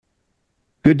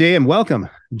Good day and welcome.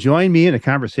 Join me in a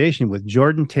conversation with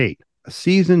Jordan Tait, a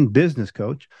seasoned business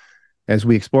coach, as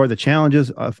we explore the challenges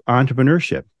of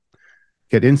entrepreneurship,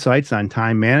 get insights on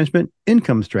time management,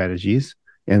 income strategies,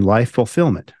 and life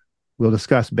fulfillment. We'll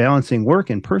discuss balancing work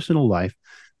and personal life,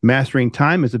 mastering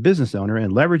time as a business owner,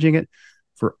 and leveraging it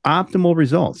for optimal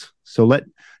results. So let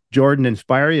Jordan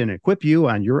inspire you and equip you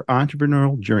on your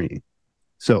entrepreneurial journey.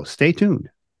 So stay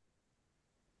tuned.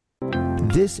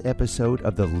 This episode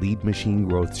of the Lead Machine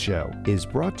Growth Show is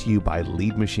brought to you by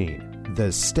Lead Machine, the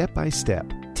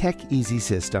step-by-step, tech-easy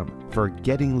system for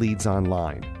getting leads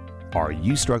online. Are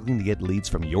you struggling to get leads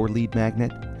from your lead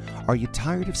magnet? Are you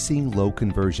tired of seeing low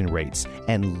conversion rates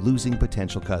and losing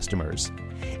potential customers?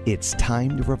 It's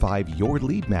time to revive your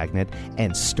lead magnet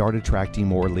and start attracting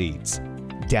more leads.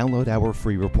 Download our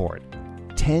free report,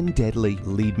 10 Deadly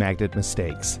Lead Magnet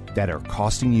Mistakes That Are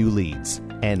Costing You Leads,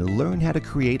 and learn how to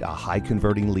create a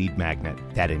high-converting lead magnet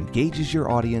that engages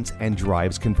your audience and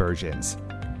drives conversions.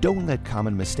 Don't let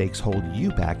common mistakes hold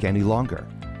you back any longer.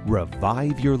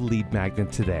 Revive your lead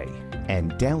magnet today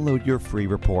and download your free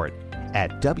report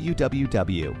at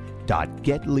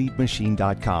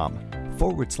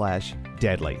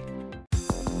www.getleadmachine.com/deadly.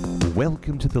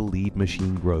 Welcome to the Lead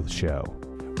Machine Growth Show,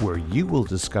 where you will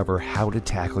discover how to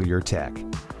tackle your tech,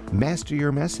 master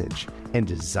your message, and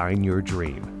design your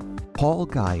dream. Paul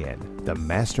Guyan, the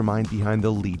mastermind behind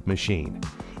the Lead Machine,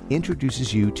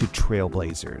 introduces you to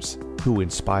trailblazers who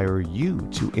inspire you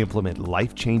to implement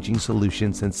life-changing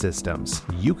solutions and systems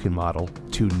you can model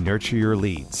to nurture your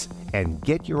leads and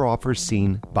get your offers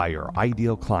seen by your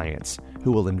ideal clients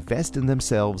who will invest in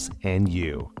themselves and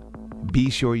you. Be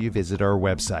sure you visit our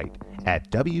website at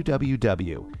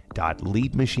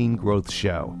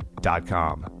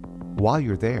www.leadmachinegrowthshow.com. While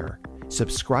you're there,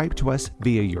 subscribe to us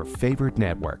via your favorite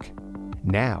network.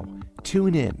 Now,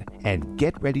 tune in and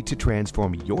get ready to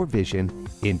transform your vision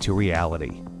into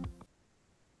reality.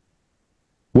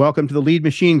 Welcome to the Lead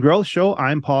Machine Growth Show.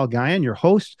 I'm Paul Guyan, your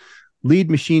host,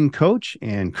 lead machine coach,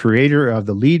 and creator of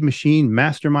the Lead Machine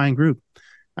Mastermind Group.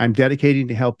 I'm dedicated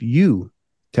to help you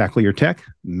tackle your tech,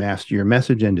 master your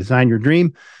message, and design your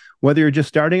dream. Whether you're just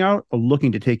starting out or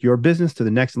looking to take your business to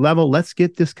the next level, let's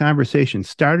get this conversation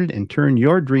started and turn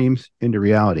your dreams into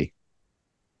reality.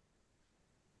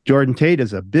 Jordan Tait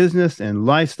is a business and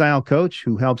lifestyle coach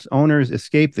who helps owners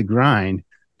escape the grind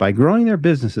by growing their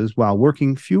businesses while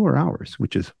working fewer hours,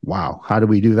 which is, wow, how do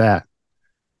we do that?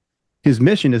 His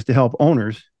mission is to help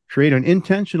owners create an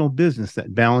intentional business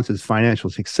that balances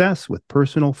financial success with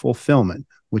personal fulfillment,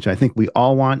 which I think we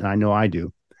all want, and I know I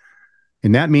do.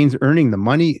 And that means earning the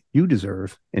money you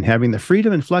deserve and having the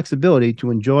freedom and flexibility to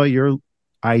enjoy your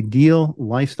ideal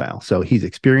lifestyle. So he's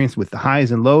experienced with the highs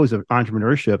and lows of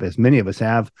entrepreneurship, as many of us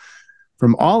have,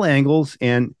 from all angles.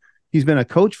 And he's been a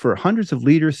coach for hundreds of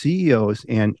leaders, CEOs,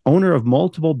 and owner of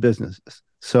multiple businesses.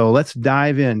 So let's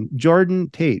dive in.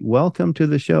 Jordan Tait, welcome to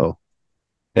the show.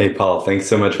 Hey, Paul, thanks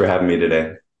so much for having me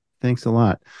today. Thanks a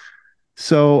lot.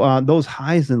 So those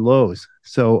highs and lows.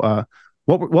 So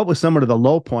what was some of the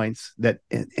low points that,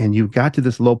 and you got to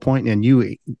this low point and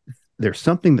there's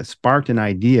something that sparked an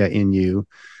idea in you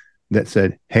that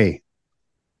said, hey,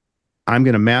 I'm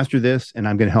going to master this and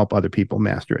I'm going to help other people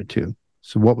master it too.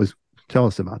 So tell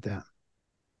us about that.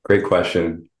 Great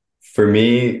question. For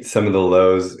me, some of the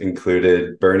lows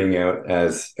included burning out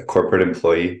as a corporate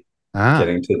employee,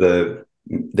 getting to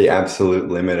the absolute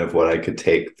limit of what I could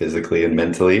take physically and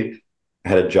mentally. I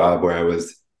had a job where I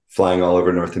was flying all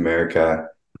over North America,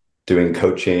 doing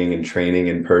coaching and training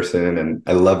in person, and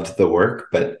I loved the work,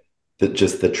 but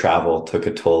just the travel took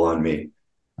a toll on me.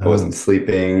 I wasn't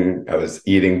sleeping, I was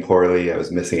eating poorly, I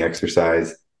was missing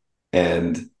exercise.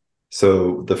 And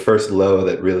so the first low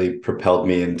that really propelled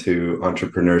me into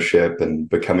entrepreneurship and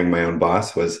becoming my own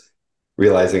boss was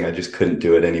realizing I just couldn't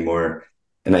do it anymore.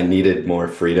 And I needed more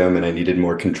freedom and I needed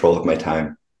more control of my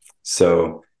time.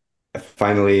 So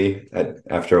finally,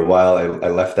 after a while, I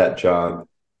left that job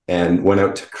and went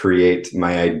out to create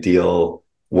my ideal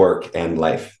work and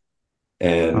life.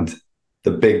 And the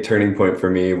big turning point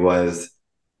for me was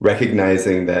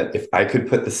recognizing that if I could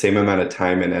put the same amount of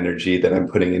time and energy that I'm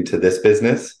putting into this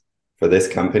business for this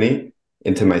company,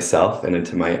 into myself and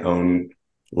into my own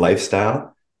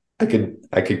lifestyle, I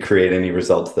could create any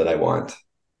results that I want.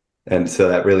 And so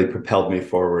that really propelled me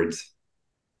forwards.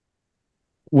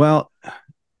 Well,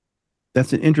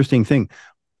 that's an interesting thing.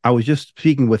 I was just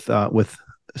speaking with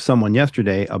someone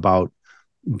yesterday about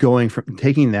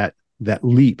taking that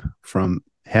leap from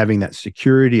having that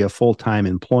security of full-time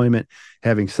employment,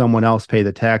 having someone else pay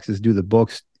the taxes, do the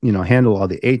books, handle all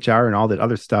the HR and all that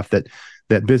other stuff that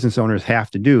business owners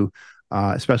have to do,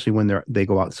 especially when they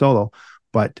go out solo.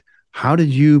 But how did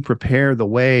you prepare the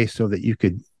way so that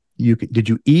did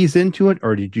you ease into it,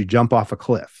 or did you jump off a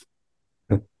cliff?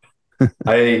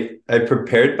 I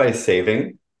prepared by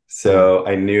saving. So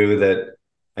I knew that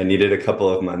I needed a couple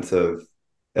of months of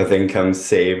income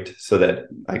saved so that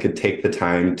I could take the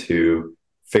time to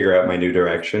figure out my new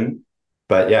direction.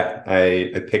 But yeah,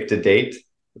 I picked a date.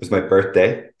 It was my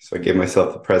birthday. So I gave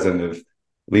myself the present of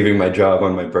leaving my job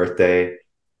on my birthday,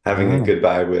 having a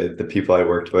goodbye with the people I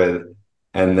worked with.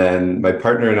 And then my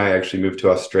partner and I actually moved to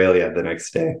Australia the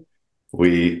next day.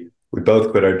 We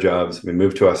both quit our jobs. We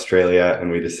moved to Australia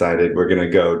and we decided we're going to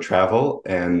go travel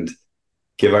and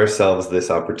give ourselves this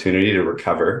opportunity to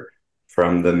recover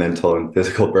from the mental and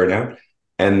physical burnout,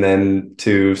 and then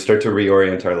to start to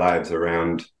reorient our lives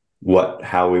around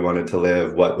how we wanted to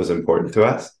live, what was important to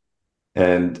us.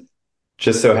 And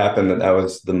just so happened that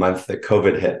was the month that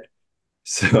COVID hit.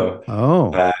 So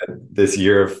this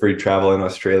year of free travel in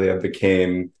Australia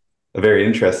became a very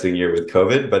interesting year with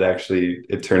COVID, but actually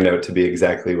it turned out to be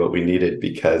exactly what we needed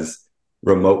because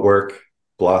remote work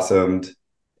blossomed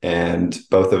and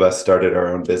both of us started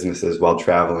our own businesses while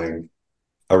traveling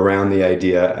around the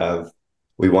idea of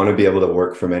we want to be able to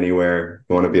work from anywhere.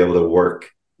 We want to be able to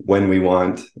work when we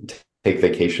want, take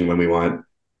vacation when we want,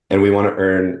 and we want to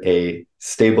earn a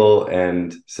stable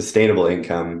and sustainable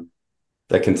income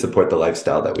that can support the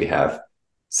lifestyle that we have.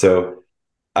 So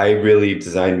I really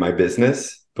designed my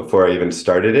business before I even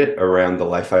started it around the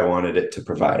life I wanted it to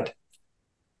provide.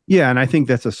 Yeah, and I think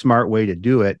that's a smart way to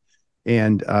do it.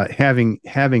 And having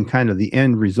kind of the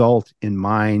end result in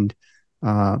mind.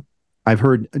 I've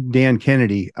heard Dan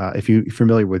Kennedy, if you're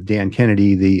familiar with Dan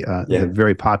Kennedy, the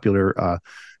very popular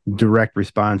direct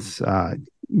response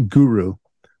guru,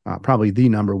 probably the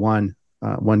number one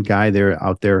guy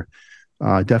out there,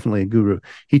 definitely a guru.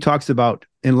 He talks about,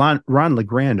 and Ron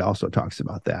LeGrand also talks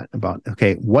about that, about,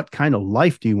 okay, what kind of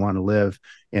life do you want to live?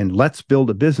 And let's build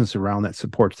a business around that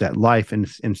supports that life, and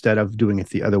instead of doing it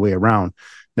the other way around.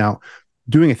 Now,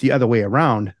 doing it the other way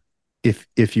around,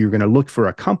 if you're going to look for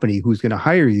a company who's going to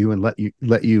hire you and let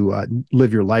you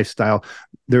live your lifestyle,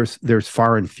 there's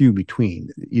far and few between.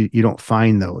 You don't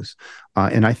find those,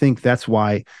 and I think that's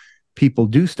why people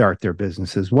do start their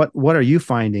businesses. What are you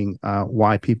finding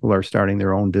why people are starting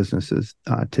their own businesses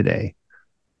today?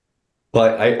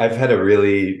 Well, I've had a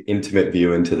really intimate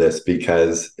view into this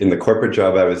because in the corporate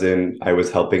job I was in, I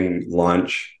was helping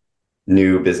launch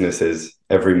new businesses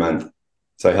every month.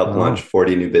 So I helped launch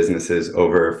 40 new businesses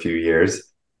over a few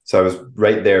years. So I was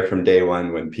right there from day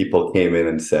one when people came in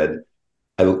and said,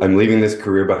 I'm leaving this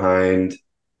career behind.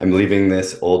 I'm leaving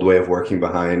this old way of working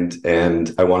behind,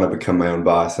 and I want to become my own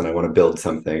boss and I want to build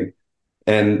something.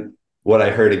 And what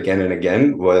I heard again and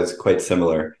again was quite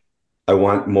similar. I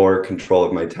want more control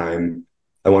of my time.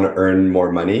 I want to earn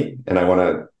more money, and I want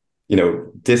to,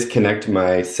 disconnect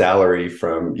my salary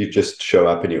from you just show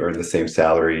up and you earn the same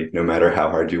salary no matter how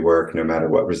hard you work, no matter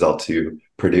what results you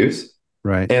produce.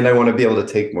 Right. And I want to be able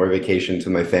to take more vacations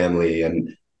with my family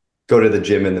and go to the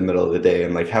gym in the middle of the day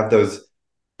and have those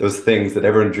things that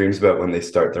everyone dreams about when they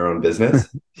start their own business.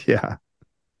 Yeah.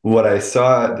 What I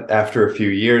saw after a few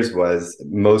years was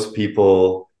most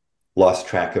people lost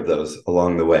track of those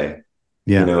along the way.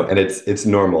 Yeah. And it's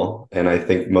normal. And I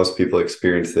think most people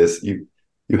experience this.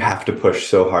 You have to push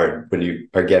so hard when you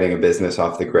are getting a business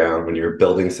off the ground, when you're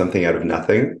building something out of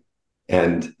nothing.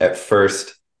 And at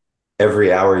first,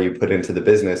 every hour you put into the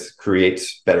business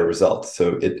creates better results.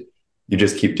 So you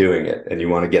just keep doing it and you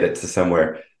want to get it to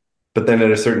somewhere. But then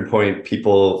at a certain point,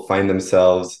 people find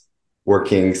themselves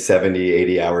working 70,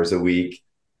 80 hours a week.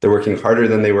 They're working harder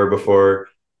than they were before.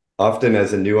 Often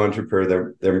as a new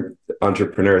entrepreneur,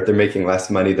 they're making less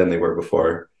money than they were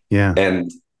before. Yeah. And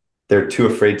they're too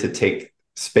afraid to take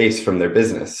space from their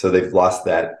business. So they've lost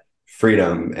that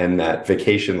freedom and that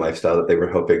vacation lifestyle that they were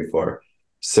hoping for.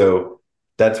 So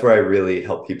that's where I really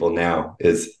help people now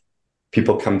is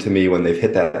people come to me when they've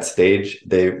hit that stage.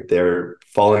 They're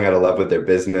falling out of love with their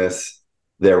business.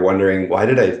 They're wondering, why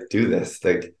did I do this?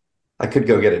 I could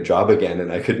go get a job again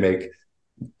and I could make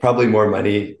probably more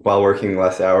money while working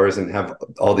less hours and have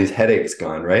all these headaches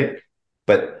gone, right?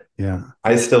 But yeah,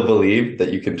 I still believe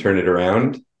that you can turn it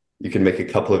around. You can make a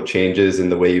couple of changes in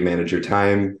the way you manage your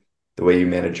time, the way you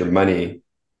manage your money,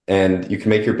 and you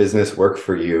can make your business work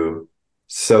for you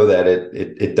so that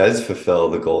it does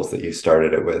fulfill the goals that you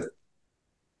started it with.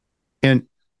 And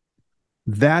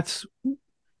that's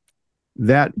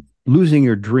that losing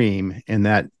your dream and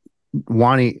that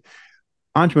wanting.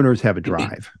 Entrepreneurs have a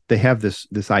drive. They have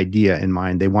this idea in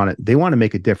mind. They want to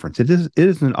make a difference. It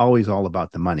isn't always all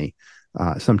about the money.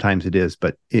 Sometimes it is,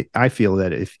 but I feel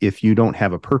that if you don't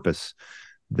have a purpose,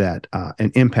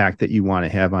 an impact that you want to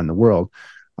have on the world,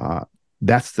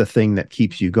 that's the thing that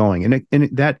keeps you going. And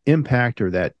that impact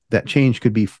or that change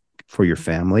could be for your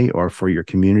family or for your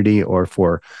community or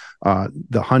for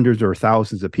the hundreds or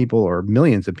thousands of people or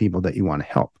millions of people that you want to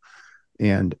help.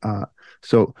 And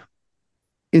so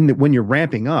when you're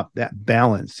ramping up, that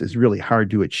balance is really hard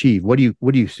to achieve. What do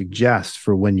you suggest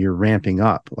for when you're ramping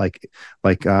up? Like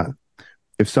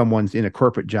if someone's in a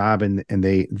corporate job and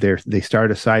they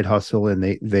start a side hustle and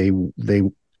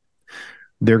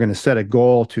they're going to set a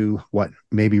goal to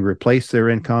maybe replace their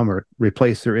income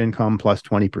plus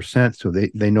 20%. So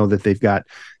they know that they've got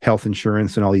health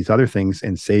insurance and all these other things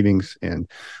and savings and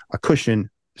a cushion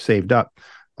saved up.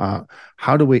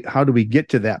 How do we get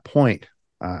to that point?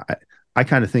 I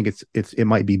kind of think it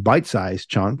might be bite-sized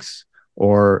chunks,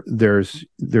 or there's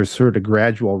sort of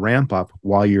gradual ramp up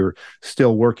while you're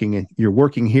still working, and you're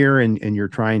working here and you're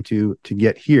trying to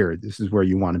get here. This is where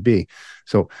you want to be.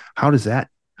 So how is that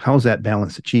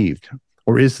balance achieved?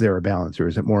 Or is there a balance, or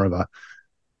is it more of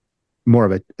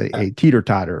a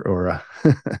teeter-totter, or a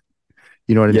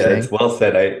you know what I'm saying? Yeah, it's well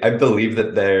said. I believe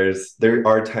that there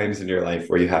are times in your life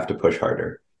where you have to push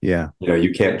harder. Yeah.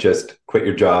 You can't just quit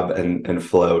your job and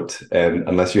float, and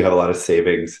unless you have a lot of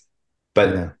savings.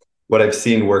 But what I've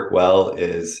seen work well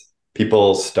is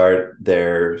people start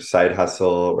their side hustle,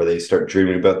 or they start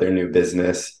dreaming about their new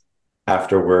business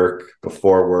after work,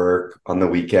 before work, on the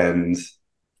weekends.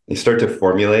 They start to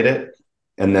formulate it.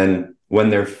 And then when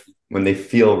they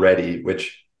feel ready,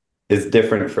 which is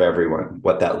different for everyone,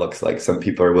 what that looks like. Some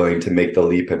people are willing to make the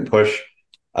leap and push.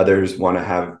 Others want to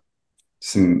have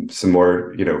some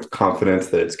more, confidence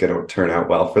that it's going to turn out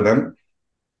well for them.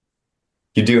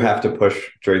 You do have to push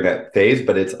during that phase,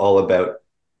 but it's all about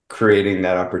creating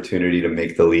that opportunity to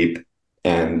make the leap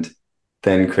and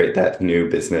then create that new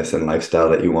business and lifestyle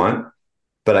that you want.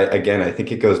 But I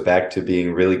think it goes back to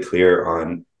being really clear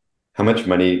on how much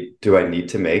money do I need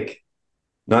to make?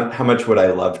 Not how much would I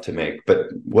love to make, but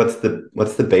what's the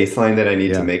baseline that I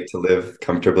need to make to live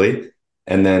comfortably?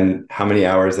 And then how many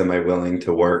hours am I willing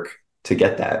to work to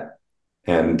get that?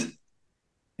 And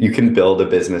you can build a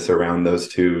business around those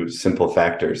two simple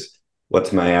factors.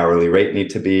 What's my hourly rate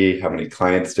need to be? How many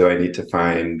clients do I need to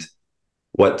find?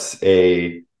 What's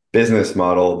a business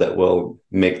model that will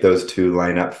make those two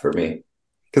line up for me?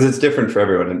 Because it's different for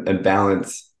everyone. And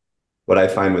balance, what I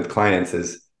find with clients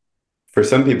is, for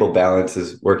some people, balance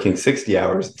is working 60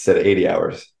 hours instead of 80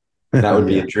 hours. That would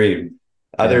be a dream.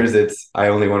 Others, it's, I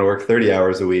only want to work 30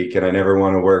 hours a week and I never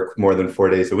want to work more than 4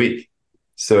 days a week.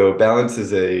 So balance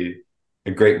is a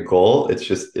great goal.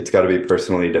 It's got to be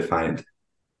personally defined.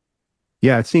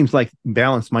 Yeah, it seems like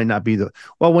balance might not be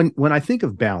when I think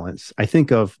of balance, I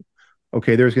think of,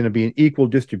 okay, there's going to be an equal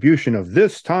distribution of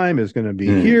this time is going to be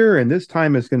here and this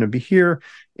time is going to be here.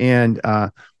 And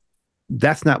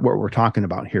that's not what we're talking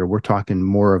about here. We're talking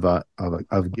more of a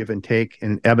give and take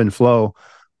and ebb and flow,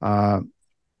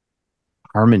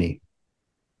 harmony.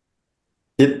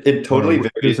 It totally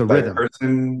varies by rhythm.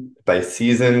 Person, by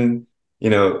season.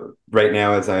 Right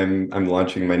now, as I'm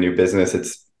launching my new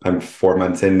business, I'm 4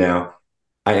 months in now.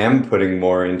 I am putting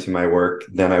more into my work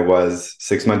than I was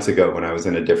 6 months ago when I was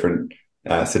in a different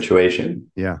situation.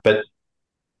 Yeah. But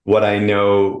what I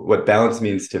know, what balance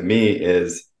means to me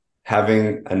is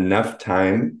having enough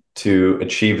time to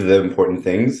achieve the important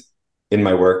things in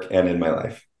my work and in my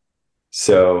life.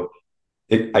 So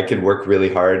I could work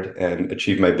really hard and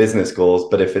achieve my business goals,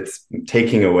 but if it's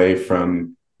taking away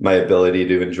from my ability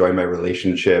to enjoy my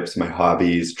relationships, my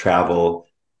hobbies, travel,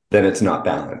 then it's not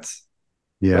balance.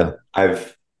 Yeah.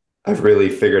 But I've really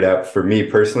figured out for me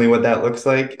personally what that looks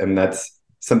like. And that's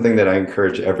something that I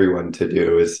encourage everyone to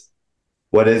do is,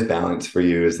 what is balance for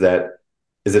you? Is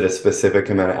it a specific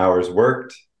amount of hours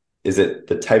worked? Is it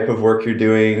the type of work you're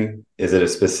doing? Is it a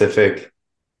specific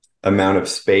amount of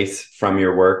space from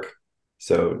your work?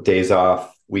 So days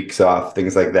off, weeks off,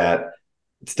 things like that.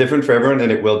 It's different for everyone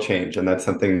and it will change. And that's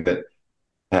something that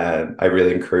I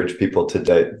really encourage people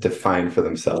to define for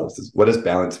themselves. Is, what does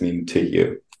balance mean to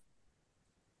you?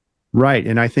 Right.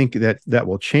 And I think that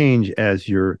will change as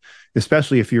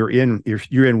especially if you're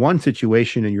in one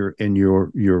situation and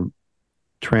you're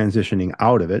transitioning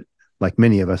out of it, like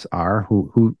many of us are,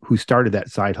 who started that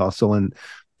side hustle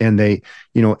and they,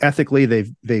 ethically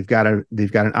they've got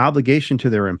an obligation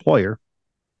to their employer,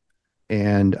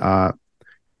 and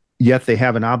yet they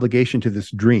have an obligation to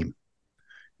this dream.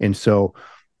 And so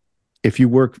if you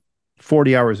work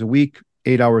 40 hours a week,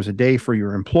 8 hours a day for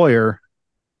your employer,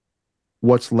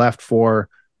 what's left for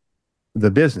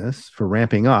the business for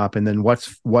ramping up, and then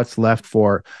what's left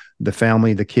for the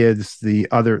family, the kids, the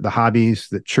hobbies,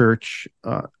 the church,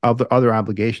 other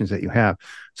obligations that you have.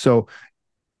 So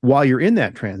while you're in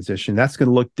that transition, that's going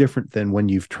to look different than when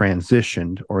you've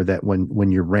transitioned, or that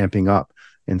when you're ramping up.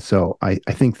 And so I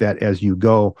think that as you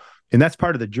go, and that's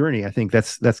part of the journey. I think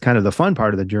that's kind of the fun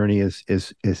part of the journey is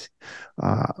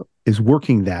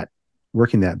working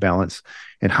that balance.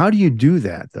 And how do you do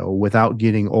that though without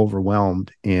getting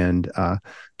overwhelmed and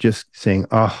just saying,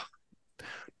 oh,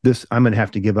 this, I'm going to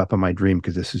have to give up on my dream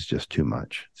because this is just too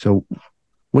much. So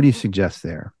what do you suggest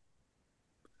there?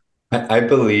 I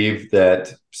believe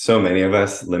that so many of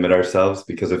us limit ourselves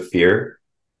because of fear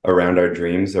around our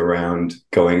dreams, around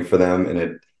going for them.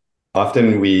 And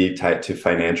often we tie it to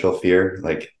financial fear,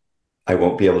 like I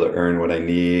won't be able to earn what I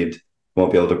need,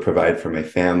 won't be able to provide for my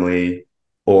family,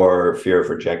 or fear of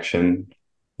rejection.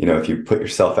 If you put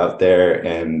yourself out there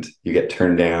and you get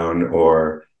turned down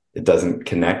or it doesn't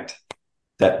connect,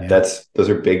 those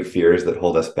are big fears that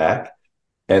hold us back.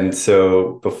 And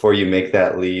so before you make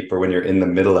that leap, or when you're in the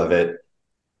middle of it,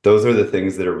 those are the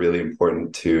things that are really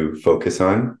important to focus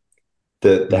on.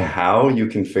 The how you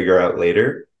can figure out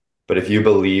later. But if you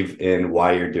believe in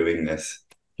why you're doing this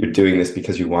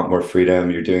because you want more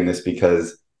freedom, you're doing this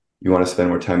because you want to spend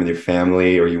more time with your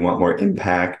family, or you want more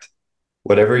impact,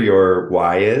 whatever your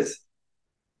why is,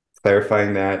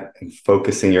 clarifying that and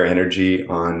focusing your energy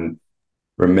on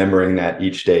remembering that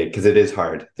each day, because it is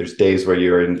hard. There's days where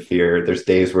you're in fear. There's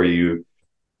days where you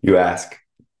ask,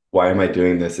 why am I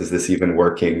doing this? Is this even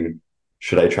working?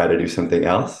 Should I try to do something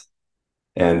else?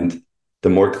 And the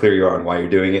more clear you are on why you're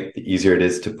doing it, the easier it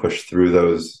is to push through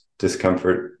those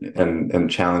discomfort and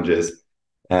challenges.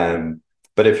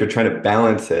 But if you're trying to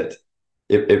balance it,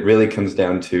 it really comes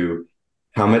down to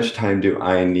how much time do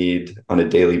I need on a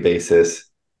daily basis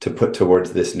to put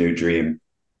towards this new dream?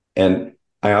 And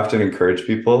I often encourage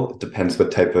people, it depends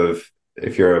what type of,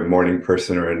 if you're a morning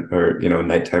person or a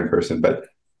nighttime person, but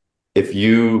if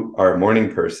you are a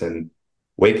morning person,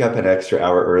 wake up an extra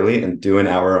hour early and do an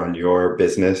hour on your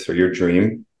business or your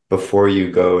dream before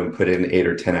you go and put in 8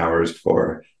 or 10 hours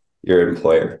for your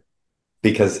employer.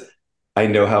 Because I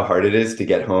know how hard it is to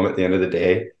get home at the end of the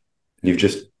day. You've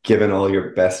just given all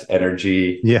your best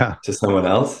energy to someone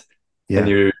else. Yeah.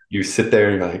 And you sit there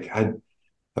and you're like, I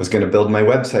was going to build my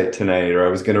website tonight, or I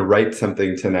was going to write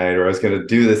something tonight, or I was going to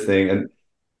do this thing. And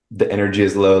the energy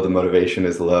is low, the motivation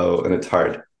is low, and it's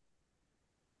hard.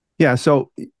 Yeah.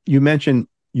 So you mentioned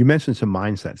some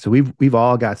mindset. So we've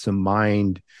all got some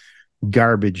mind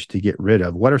garbage to get rid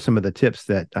of. What are some of the tips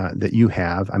that you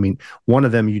have? I mean, one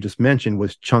of them you just mentioned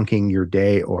was chunking your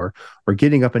day or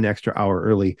getting up an extra hour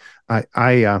early.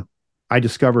 I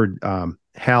discovered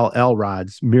Hal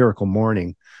Elrod's Miracle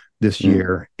Morning this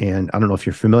year, and I don't know if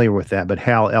you're familiar with that, but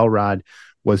Hal Elrod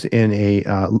was in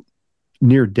a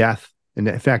near death, and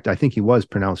in fact, I think he was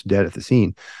pronounced dead at the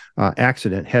scene,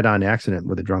 head-on accident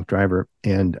with a drunk driver,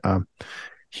 and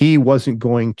he wasn't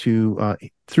going to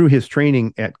through his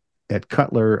training at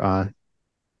Cutler,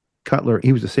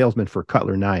 he was a salesman for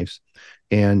Cutler knives,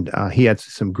 and he had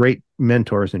some great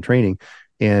mentors in training,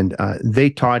 and they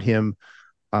taught him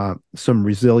some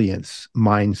resilience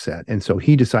mindset. And so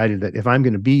he decided that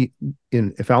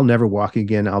if I'll never walk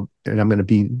again, I'm going to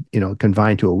be,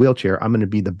 confined to a wheelchair, I'm going to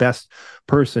be the best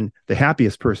person, the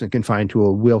happiest person confined to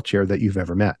a wheelchair that you've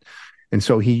ever met. And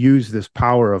so he used this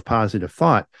power of positive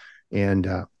thought, and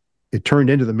it turned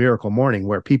into the Miracle Morning,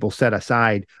 where people set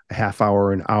aside a half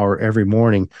hour, an hour every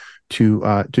morning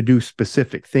to do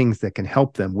specific things that can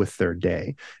help them with their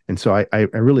day. And so I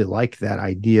really like that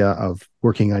idea of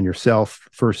working on yourself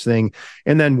first thing,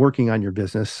 and then working on your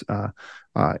business,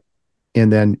 and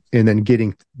then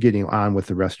getting on with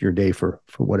the rest of your day for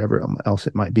whatever else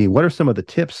it might be. What are some of the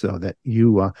tips though that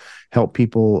you help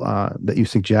people that you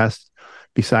suggest,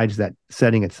 besides that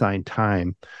setting aside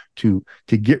time to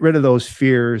get rid of those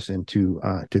fears and to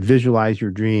visualize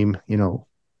your dream?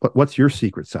 What's your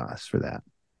secret sauce for that?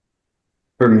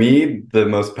 For me, the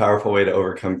most powerful way to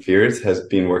overcome fears has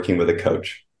been working with a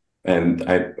coach. And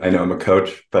I know I'm a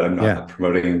coach, but I'm not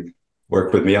promoting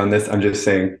work with me on this. I'm just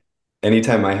saying,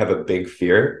 anytime I have a big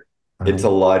fear, it's a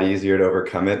lot easier to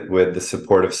overcome it with the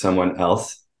support of someone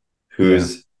else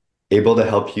who's able to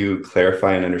help you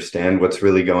clarify and understand what's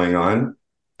really going on,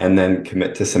 and then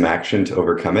commit to some action to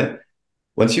overcome it.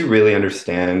 Once you really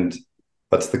understand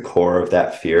what's the core of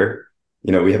that fear,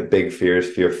 we have big fears,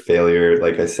 fear of failure,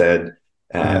 like I said,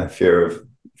 fear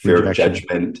of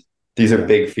judgment. These are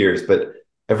big fears, but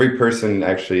every person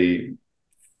actually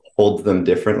holds them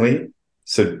differently.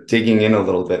 So digging in a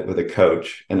little bit with a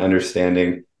coach and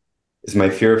understanding, is my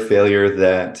fear of failure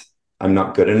that I'm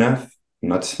not good enough? I'm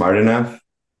not smart enough,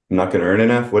 I'm not going to earn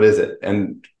enough. What is it?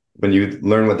 And when you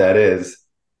learn what that is,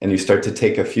 and you start to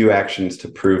take a few actions to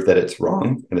prove that it's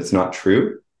wrong and it's not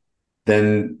true,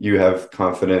 then you have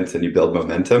confidence and you build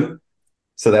momentum.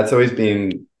 So that's always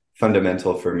been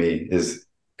fundamental for me, is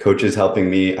coaches helping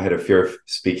me. I had a fear of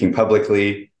speaking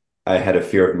publicly. I had a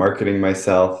fear of marketing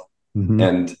myself.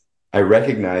 And I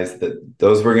recognized that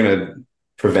those were going to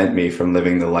prevent me from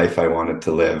living the life I wanted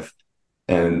to live.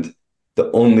 And the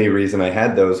only reason I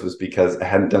had those was because I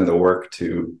hadn't done the work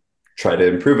to try to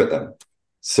improve at them.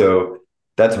 So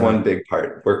that's one big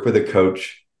part. Work with a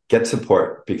coach, get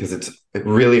support, because it's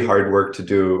really hard work to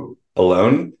do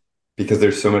alone because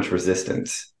there's so much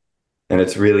resistance. And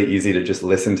it's really easy to just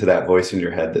listen to that voice in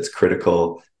your head that's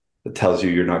critical, that tells you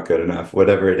you're not good enough,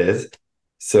 whatever it is.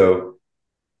 So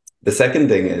the second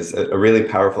thing is a really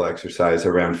powerful exercise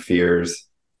around fears,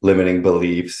 limiting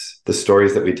beliefs, the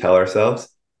stories that we tell ourselves,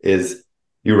 is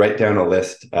you write down a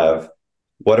list of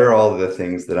what are all the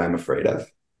things that I'm afraid of.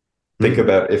 Think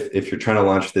about if you're trying to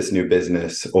launch this new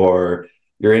business, or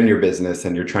you're in your business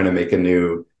and you're trying to make a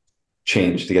new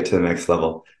change to get to the next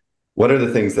level. What are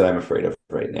the things that I'm afraid of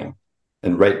right now?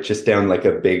 And write just down like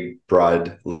a big,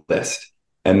 broad list.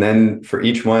 And then for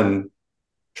each one,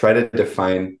 try to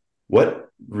define what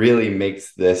really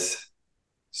makes this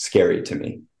scary to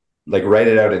me. Like write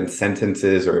it out in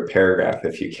sentences or a paragraph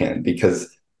if you can,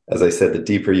 because as I said, the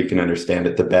deeper you can understand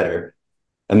it, the better.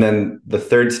 And then the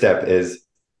third step is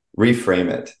reframe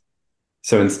it.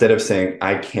 So instead of saying,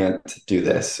 I can't do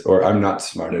this, or I'm not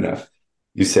smart enough,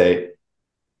 you say,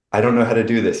 I don't know how to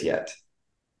do this yet.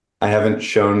 I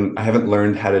haven't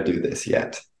learned how to do this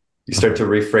yet. You start to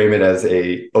reframe it as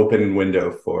a open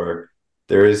window for,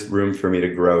 there is room for me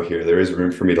to grow here. There is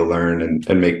room for me to learn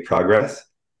and make progress.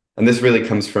 And this really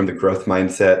comes from the growth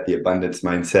mindset, the abundance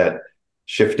mindset,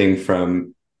 shifting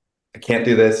from, I can't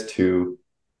do this to,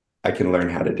 I can learn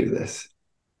how to do this.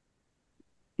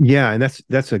 Yeah, and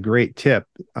that's a great tip.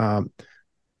 Hal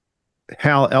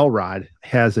Elrod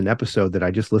has an episode that I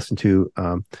just listened to,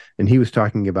 and he was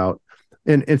talking about,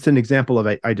 and it's an example of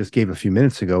I just gave a few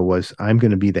minutes ago, was I'm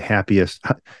going to be the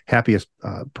happiest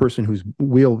person who's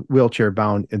wheelchair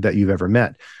bound that you've ever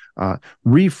met.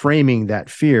 Reframing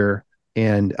that fear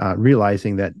and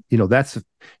realizing that,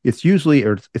 it's usually,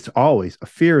 or it's always, a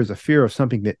fear is a fear of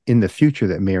something that in the future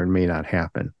that may or may not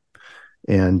happen.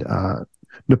 And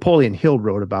Napoleon Hill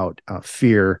wrote about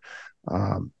fear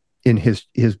in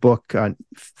his book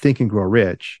Think and Grow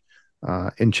Rich.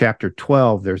 In chapter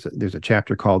 12, there's a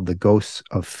chapter called The Ghosts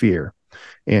of Fear,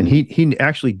 and he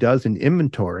actually does an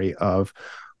inventory of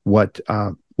what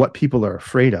people are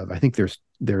afraid of. I think there's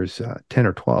 10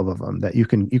 or 12 of them that you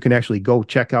can actually go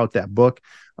check out that book,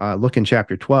 look in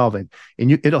chapter 12, and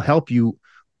it'll help you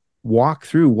walk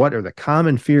through what are the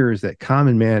common fears that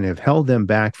common man have held them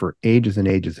back for ages and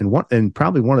ages. And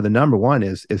probably one of the number one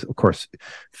is of course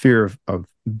fear of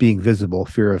being visible,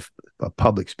 fear of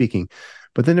public speaking.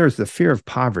 But then there's the fear of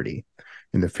poverty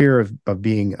and the fear of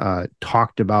being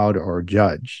talked about or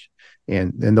judged,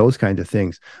 and those kinds of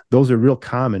things. Those are real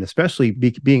common, especially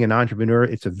being an entrepreneur.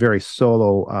 It's a very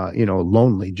solo,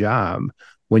 lonely job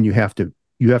when you have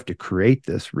to create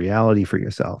this reality for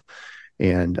yourself.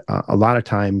 And a lot of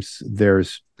times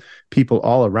there's people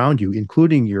all around you,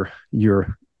 including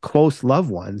your close loved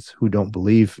ones, who don't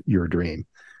believe your dream.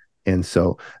 And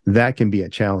so that can be a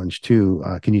challenge too.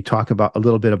 Can you talk a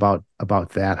little bit about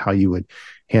that, how you would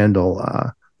handle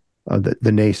the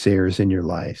naysayers in your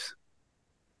lives?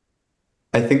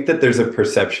 I think that there's a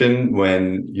perception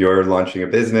when you're launching a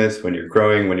business, when you're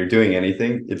growing, when you're doing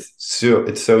anything, it's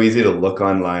so easy to look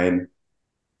online,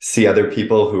 see other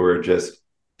people who are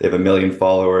they have 1 million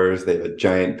followers, they have a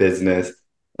giant business,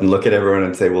 and look at everyone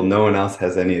and say, well, no one else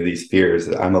has any of these fears.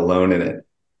 I'm alone in it.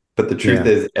 But the truth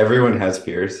is everyone has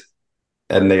fears,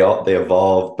 and they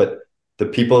evolve. But the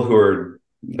people who are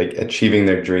like achieving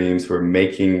their dreams, who are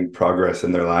making progress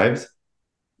in their lives,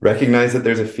 recognize that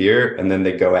there's a fear, and then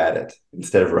they go at it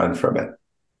instead of run from it.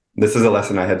 This is a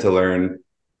lesson I had to learn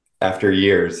after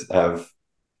years of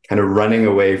kind of running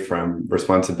away from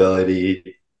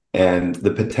responsibility and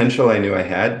the potential I knew I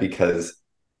had, because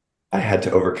I had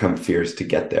to overcome fears to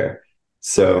get there.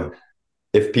 So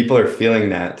if people are feeling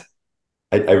that,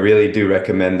 I really do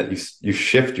recommend that you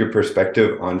shift your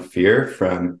perspective on fear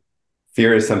from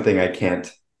fear is something I can't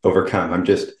overcome. I'm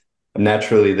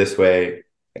naturally this way,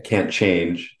 I can't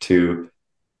change, to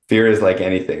fear is like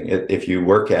anything. If you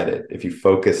work at it, if you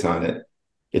focus on it,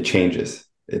 it changes.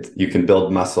 You can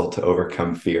build muscle to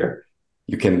overcome fear.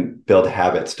 You can build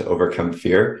habits to overcome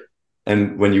fear.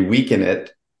 And when you weaken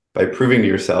it by proving to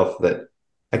yourself that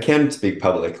I can speak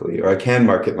publicly, or I can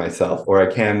market myself, or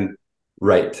I can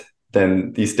right,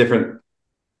 then these different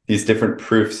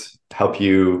proofs help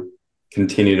you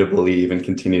continue to believe and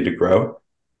continue to grow.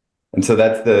 And so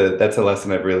that's a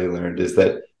lesson I've really learned, is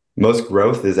that most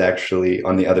growth is actually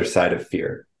on the other side of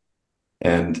fear.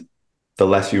 And the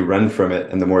less you run from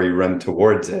it and the more you run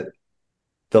towards it,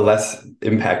 the less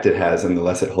impact it has and the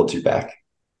less it holds you back.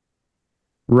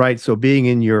 Right. So being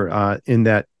in your in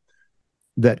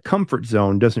that comfort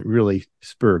zone doesn't really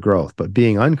spur growth, but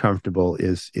being uncomfortable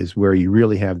is where you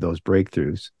really have those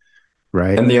breakthroughs,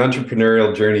 right? And the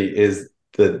entrepreneurial journey is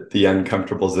the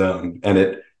uncomfortable zone,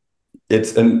 and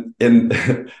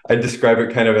I describe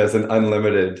it kind of as an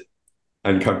unlimited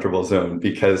uncomfortable zone,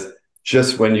 because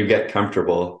just when you get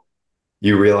comfortable,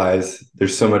 you realize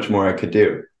there's so much more I could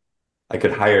do. I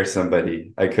could hire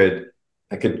somebody. I could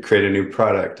create a new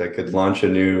product. I could launch a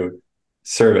new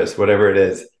service, whatever it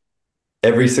is.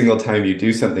 Every single time you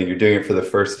do something, you're doing it for the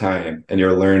first time, and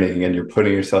you're learning and you're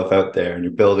putting yourself out there and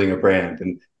you're building a brand.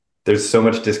 And there's so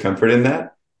much discomfort in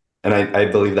that. And I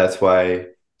believe that's why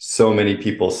so many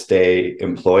people stay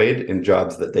employed in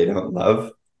jobs that they don't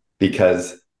love,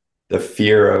 because the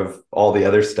fear of all the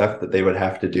other stuff that they would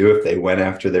have to do if they went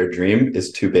after their dream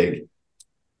is too big.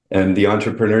 And the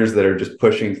entrepreneurs that are just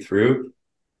pushing through,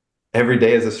 every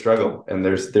day is a struggle, and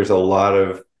there's a lot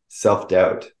of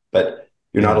self-doubt, but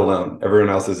you're not alone. Everyone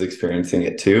else is experiencing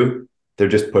it too. They're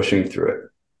just pushing through it.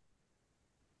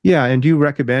 Yeah. And do you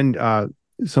recommend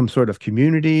some sort of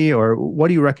community, or what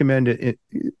do you recommend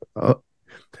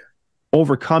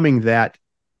overcoming that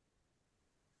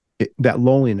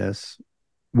loneliness,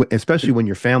 especially when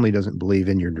your family doesn't believe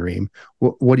in your dream?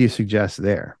 What do you suggest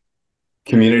there?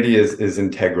 Community is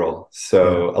integral.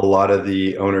 So a lot of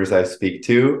the owners I speak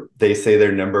to, they say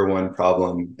their number one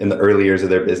problem in the early years of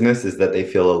their business is that they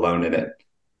feel alone in it.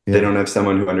 Yeah. They don't have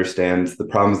someone who understands the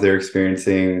problems they're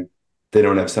experiencing. They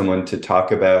don't have someone to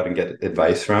talk about and get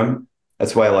advice from.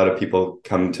 That's why a lot of people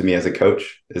come to me as a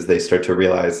coach, is they start to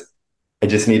realize, I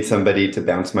just need somebody to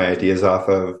bounce my ideas off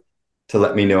of, to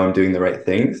let me know I'm doing the right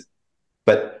things.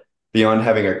 But beyond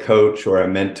having a coach or a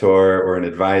mentor or an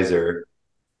advisor,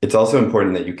 it's also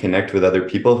important that you connect with other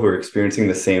people who are experiencing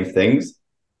the same things,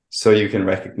 so you can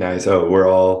recognize,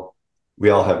 oh, we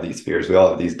all have these fears. We all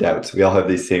have these doubts. We all have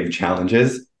these same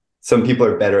challenges. Some people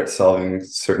are better at solving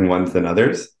certain ones than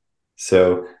others.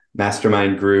 So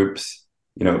mastermind groups,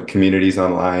 communities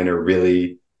online are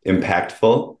really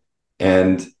impactful.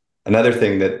 And another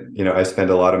thing that, I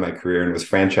spent a lot of my career in was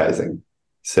franchising.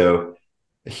 So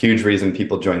a huge reason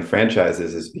people join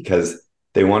franchises is because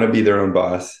they want to be their own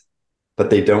boss,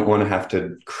 but they don't want to have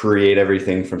to create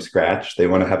everything from scratch. They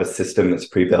want to have a system that's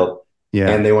pre-built,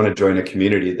 and they want to join a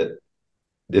community that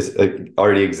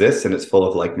already exists and it's full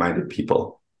of like-minded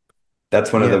people.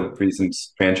 That's one of the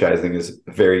reasons franchising is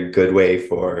a very good way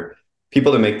for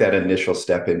people to make that initial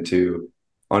step into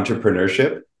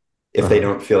entrepreneurship if they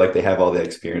don't feel like they have all the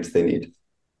experience they need.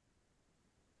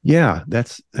 Yeah,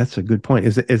 that's a good point.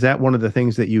 Is that one of the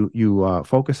things that you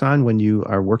focus on when you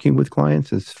are working with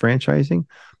clients, is franchising?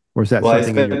 Or is that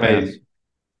something in your past?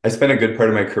 I spent a good part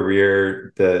of my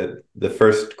career. The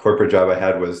first corporate job I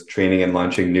had was training and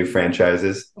launching new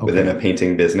franchises within a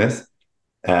painting business.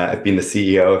 I've been the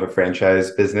CEO of a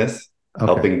franchise business,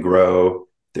 helping grow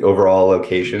the overall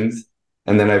locations.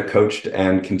 And then I've coached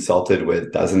and consulted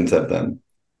with dozens of them.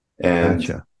 And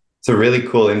it's a really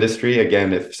cool industry.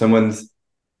 Again, if someone's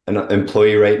an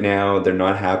employee right now, they're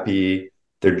not happy,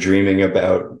 they're dreaming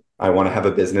about, I want to have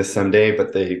a business someday,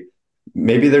 but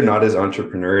maybe they're not as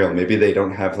entrepreneurial. Maybe they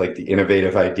don't have like the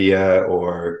innovative idea,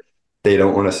 or they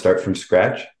don't want to start from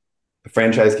scratch. A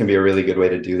franchise can be a really good way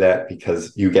to do that,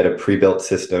 because you get a pre-built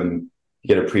system,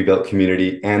 you get a pre-built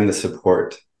community, and the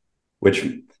support, which,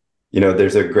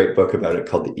 there's a great book about it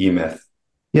called The E-Myth,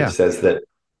 which says that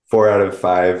 4 out of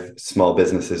 5 small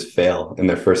businesses fail in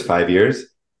their first 5 years,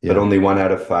 but only 1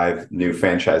 out of 5 new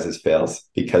franchises fails,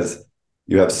 because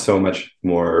you have so much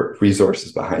more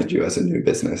resources behind you as a new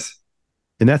business.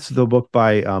 And that's the book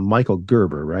by Michael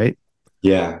Gerber, right?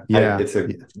 Yeah. It's a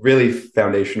really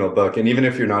foundational book. And even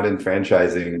if you're not in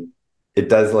franchising, it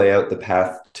does lay out the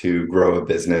path to grow a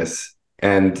business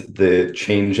and the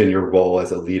change in your role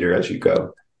as a leader as you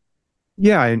go.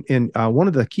 Yeah. And one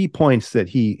of the key points that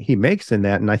he makes in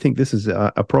that, and I think this is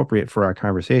appropriate for our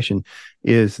conversation,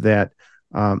 is that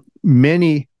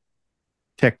many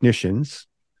technicians,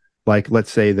 like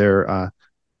let's say they're a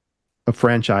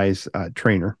franchise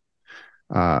trainer,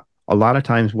 a lot of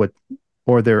times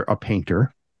or they're a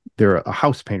painter, they're a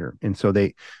house painter, and so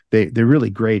they're really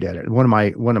great at it. One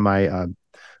of my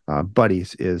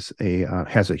buddies has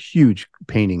a huge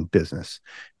painting business,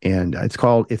 and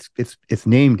it's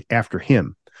named after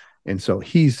him, And so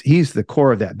he's the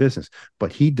core of that business,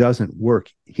 but he doesn't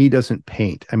work. He doesn't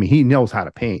paint. I mean, he knows how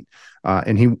to paint.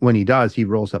 And when he does, he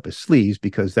rolls up his sleeves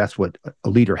because that's what a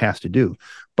leader has to do.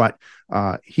 But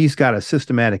he's got a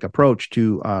systematic approach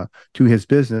to his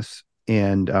business,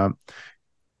 and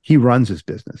he runs his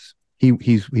business.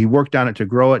 He worked on it to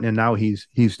grow it, and now he's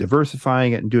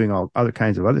diversifying it and doing all other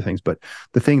kinds of other things. But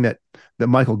the thing that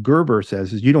Michael Gerber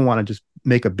says is, you don't want to just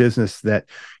make a business that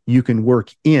you can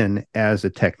work in as a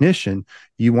technician.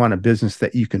 You want a business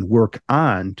that you can work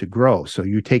on to grow. So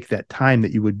you take that time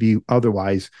that you would be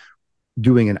otherwise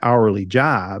doing an hourly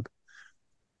job,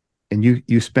 and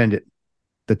you spend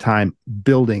the time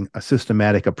building a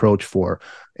systematic approach for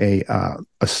a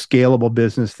scalable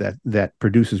business that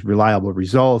produces reliable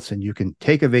results, and you can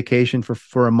take a vacation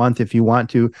for a month if you want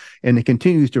to, and it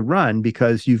continues to run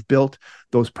because you've built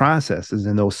those processes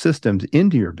and those systems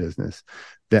into your business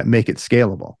that make it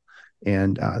scalable.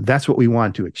 And that's what we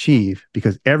want to achieve,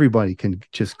 because everybody can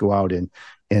just go out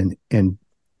and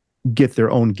get their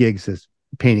own gigs as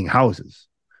painting houses,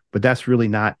 but that's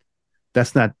not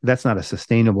a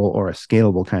sustainable or a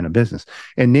scalable kind of business.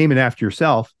 And name it after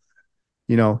yourself,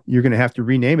 you're going to have to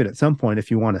rename it at some point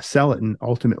if you want to sell it and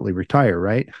ultimately retire,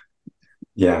 right?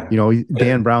 Yeah.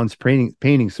 Dan Brown's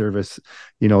painting service,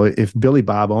 if Billy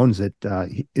Bob owns it,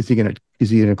 is he going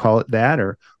to call it that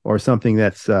or something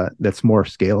that's more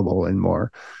scalable and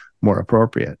more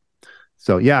appropriate?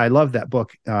 So yeah, I love that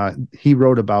book. He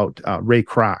wrote about Ray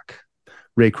Kroc.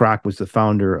 Ray Kroc was the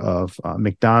founder of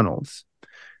McDonald's.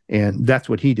 And that's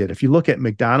what he did. If you look at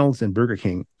McDonald's and Burger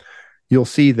King, you'll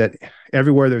see that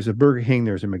everywhere there's a Burger King,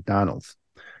 there's a McDonald's.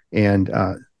 And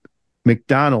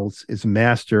McDonald's is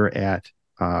master at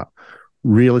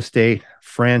real estate,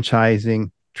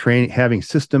 franchising, training, having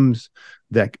systems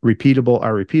that are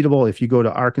repeatable. If you go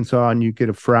to Arkansas and you get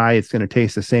a fry, it's going to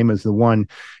taste the same as the one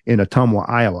in Ottumwa,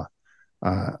 Iowa.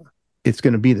 It's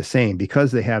going to be the same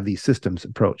because they have these systems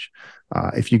approach.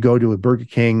 If you go to a Burger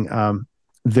King,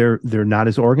 they're not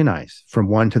as organized from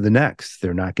one to the next.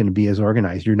 They're not going to be as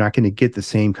organized. You're not going to get the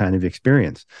same kind of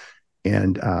experience.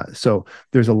 And so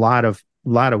there's a lot of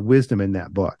wisdom in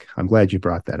that book. I'm glad you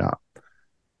brought that up.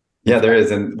 Yeah, there is.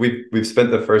 And we've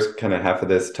spent the first kind of half of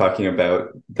this talking about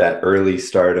that early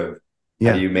start of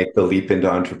how do you make the leap into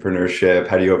entrepreneurship?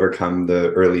 How do you overcome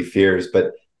the early fears?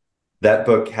 But that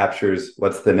book captures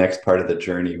what's the next part of the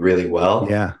journey really well.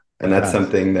 Yeah. And that's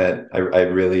something that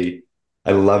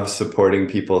I love supporting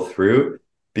people through,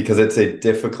 because it's a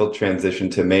difficult transition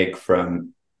to make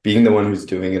from being the one who's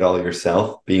doing it all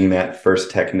yourself, being that first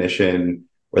technician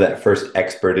or that first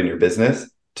expert in your business,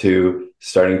 to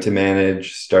starting to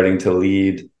manage, starting to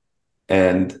lead.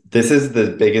 And this is the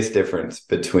biggest difference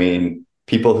between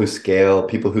people who scale,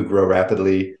 people who grow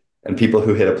rapidly, and people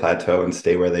who hit a plateau and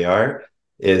stay where they are,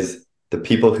 is the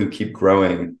people who keep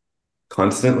growing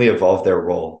constantly evolve their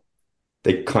role.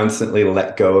 They constantly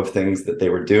let go of things that they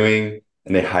were doing,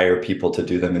 and they hire people to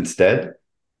do them instead.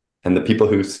 And the people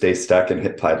who stay stuck and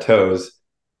hit plateaus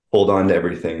hold on to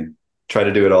everything, try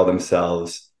to do it all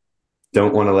themselves,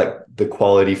 don't want to let the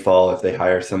quality fall if they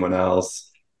hire someone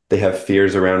else. They have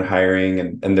fears around hiring,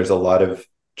 and there's a lot of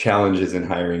challenges in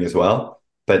hiring as well.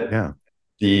 But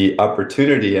the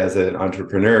opportunity as an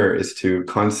entrepreneur is to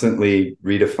constantly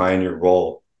redefine your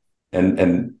role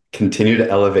and continue to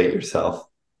elevate yourself,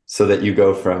 so that you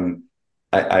go from,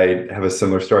 I have a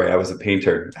similar story. I was a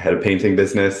painter. I had a painting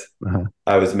business.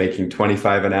 I was making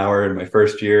 $25 an hour in my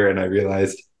first year. And I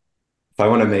realized if I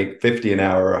want to make $50 an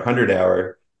hour or $100 an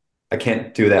hour, I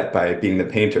can't do that by being the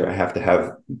painter. I have to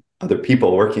have other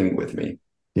people working with me.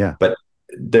 Yeah. But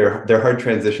they're hard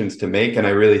transitions to make. And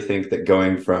I really think that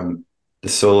going from the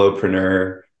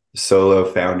solopreneur, solo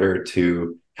founder,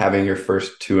 to having your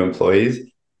first 2 employees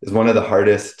is one of the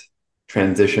hardest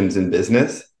transitions in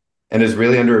business, and is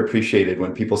really underappreciated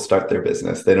when people start their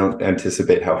business. They don't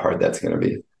anticipate how hard that's going to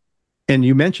be. And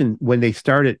you mentioned when they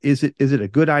started, is it a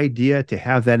good idea to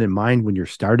have that in mind when you're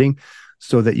starting,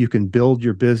 so that you can build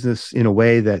your business in a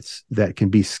way that can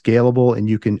be scalable, and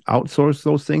you can outsource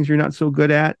those things you're not so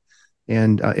good at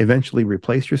and eventually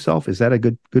replace yourself? Is that a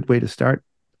good way to start?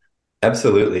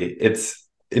 Absolutely. It's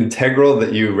integral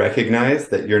that you recognize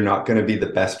that you're not going to be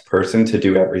the best person to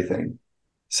do everything.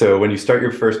 So when you start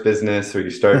your first business, or you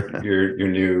start your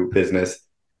new business,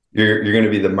 you're going to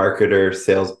be the marketer,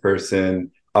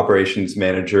 salesperson, operations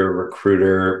manager,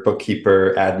 recruiter,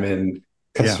 bookkeeper, admin,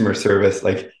 customer service.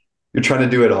 Like, you're trying to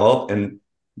do it all, and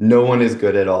no one is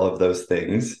good at all of those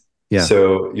things. Yeah.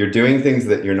 So you're doing things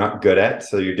that you're not good at.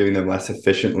 So you're doing them less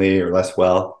efficiently or less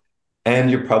well. And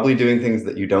you're probably doing things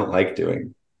that you don't like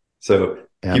doing. So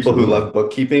people who love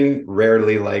bookkeeping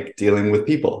rarely like dealing with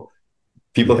people.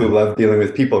 People who love dealing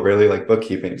with people really like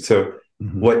bookkeeping. So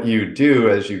what you do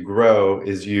as you grow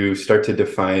is you start to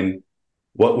define,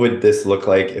 what would this look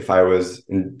like if I was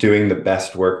doing the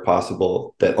best work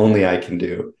possible that only I can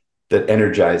do, that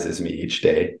energizes me each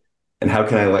day? And how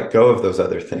can I let go of those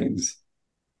other things?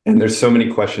 And there's so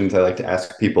many questions I like to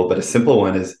ask people, but a simple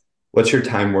one is, what's your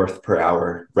time worth per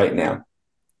hour right now?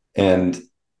 And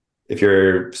if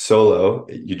you're solo,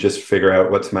 you just figure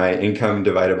out, what's my income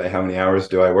divided by how many hours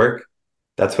do I work?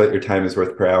 That's what your time is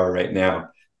worth per hour right now.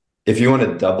 If you want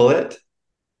to double it,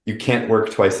 you can't work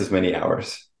twice as many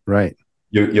hours. Right.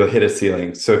 You'll hit a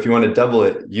ceiling. So if you want to double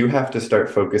it, you have to start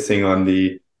focusing on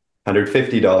the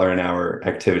 $150 an hour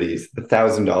activities, the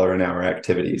 $1,000 an hour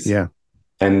activities. Yeah.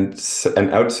 And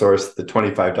outsource the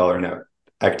 $25 an hour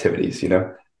activities,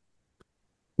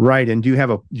 Right. And do you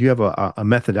have a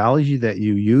methodology that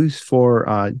you use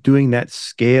for doing that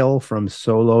scale from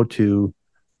solo to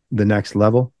the next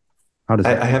level? How does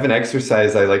I have an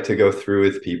exercise I like to go through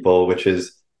with people, which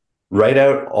is, write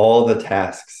out all the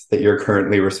tasks that you're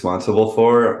currently responsible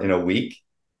for in a week.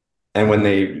 And when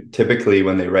they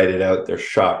write it out, they're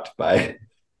shocked by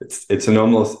it's an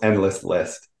almost endless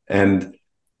list. And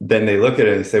then they look at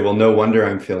it and say, well, no wonder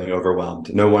I'm feeling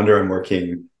overwhelmed. No wonder I'm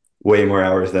working way more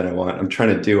hours than I want. I'm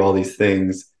trying to do all these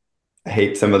things. I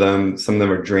hate some of them. Some of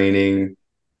them are draining.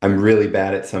 I'm really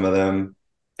bad at some of them.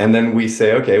 And then we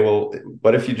say, okay, well,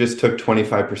 what if you just took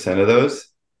 25% of those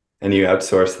and you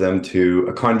outsource them to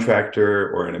a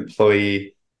contractor or an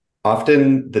employee?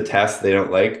 Often the tasks they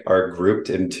don't like are grouped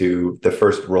into the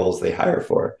first roles they hire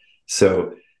for.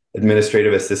 So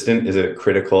administrative assistant is a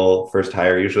critical first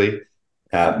hire usually.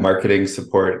 Marketing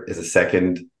support is a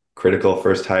second critical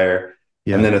first hire.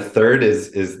 Yeah. And then a third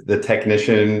is the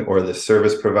technician or the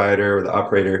service provider or the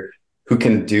operator who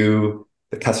can do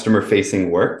the customer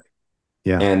facing work.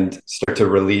 Yeah. And start to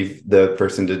relieve the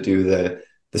person to do the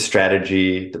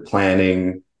strategy, the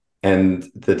planning, and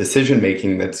the decision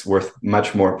making that's worth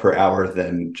much more per hour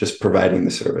than just providing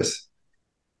the service.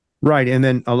 Right. And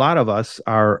then a lot of us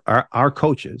are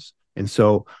coaches. And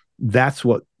so that's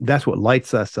what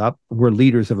lights us up. We're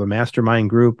leaders of a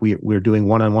mastermind group. We're doing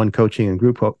one-on-one coaching and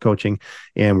group coaching,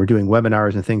 and we're doing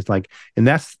webinars and things and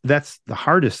that's the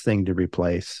hardest thing to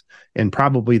replace. And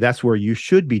probably that's where you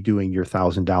should be doing your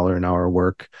 $1,000 an hour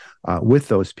work with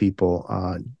those people.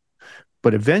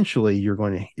 But eventually you're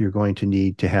going to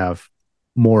need to have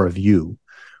more of you.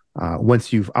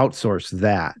 Once you've outsourced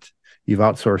that, you've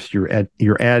outsourced your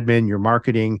admin, your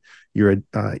marketing, your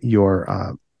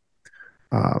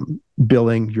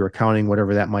billing, your accounting,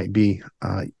 whatever that might be.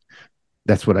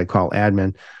 That's what I call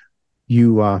admin.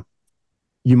 You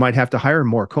might have to hire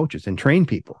more coaches and train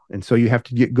people. And so you have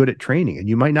to get good at training, and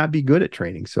you might not be good at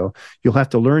training. So you'll have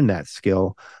to learn that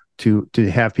skill to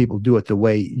have people do it the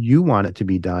way you want it to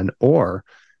be done, or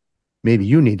maybe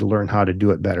you need to learn how to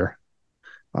do it better.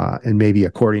 And maybe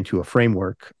according to a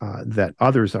framework that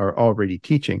others are already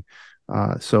teaching.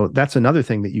 So that's another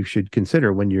thing that you should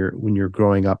consider when you're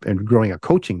growing up and growing a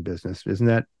coaching business. Isn't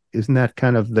that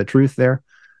kind of the truth there?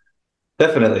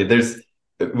 Definitely.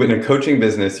 When a coaching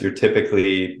business,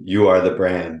 you are the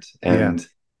brand, and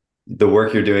the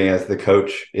work you're doing as the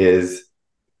coach is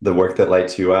the work that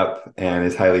lights you up and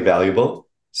is highly valuable.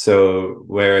 So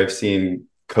where I've seen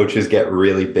coaches get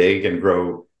really big and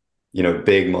grow,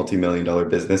 big multi-million-dollar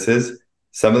businesses,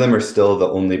 some of them are still the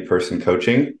only person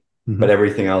coaching, but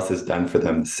everything else is done for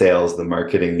them: the sales, the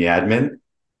marketing, the admin.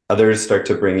 Others start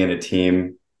to bring in a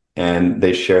team and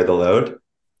they share the load.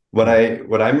 What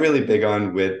I'm really big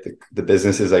on with the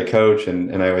businesses I coach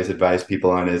and I always advise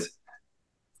people on is,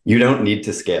 you don't need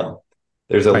to scale.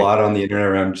 There's a lot on the internet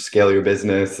around scale your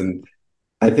business. And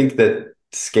I think that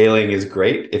scaling is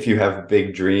great if you have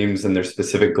big dreams and there's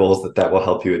specific goals that will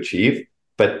help you achieve.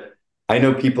 But I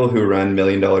know people who run $1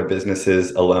 million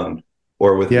businesses alone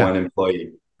or with one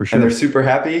employee. For sure. And they're super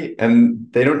happy and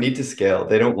they don't need to scale.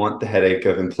 They don't want the headache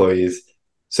of employees.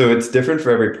 So it's different for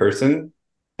every person.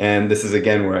 And this is,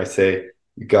 again, where I say,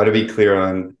 you got to be clear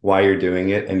on why you're doing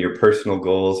it and your personal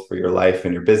goals for your life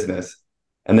and your business,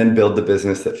 and then build the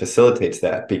business that facilitates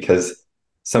that. Because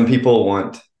some people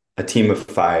want a team of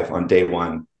 5 on day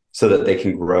one so that they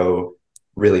can grow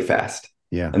really fast.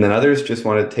 Yeah. And then others just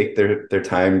want to take their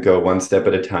time, go one step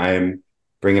at a time,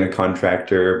 bring in a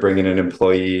contractor, bring in an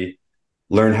employee,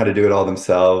 learn how to do it all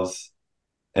themselves.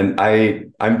 And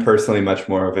I'm personally much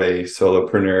more of a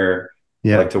solopreneur.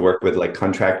 I like to work with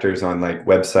contractors on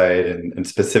website and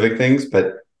specific things,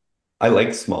 but I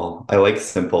like small. I like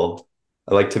simple.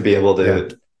 I like to be able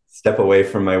to step away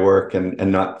from my work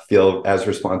and not feel as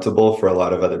responsible for a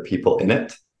lot of other people in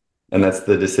it. And that's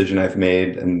the decision I've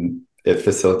made, and it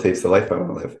facilitates the life I want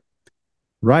to live.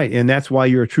 Right. And that's why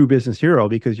you're a true business hero,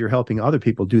 because you're helping other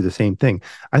people do the same thing.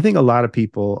 I think a lot of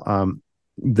people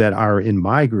that are in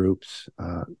my groups,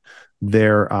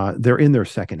 they're in their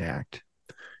second act.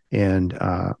 And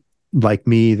like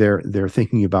me, they're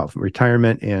thinking about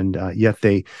retirement, and yet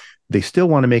they still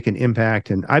want to make an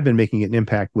impact. And I've been making an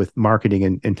impact with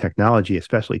marketing and technology,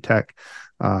 especially tech,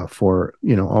 for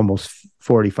almost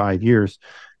 45 years.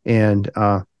 And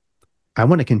I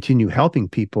want to continue helping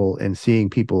people and seeing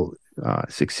people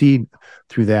succeed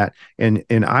through that. And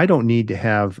I don't need to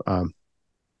have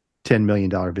 $10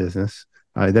 million business.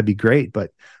 That'd be great,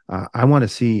 but I want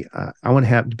to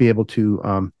have to be able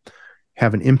to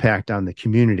have an impact on the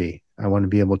community. I want to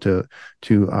be able to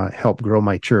help grow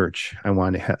my church. I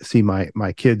want to see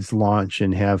my kids launch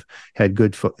and have had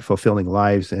good, fulfilling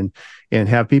lives, and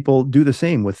have people do the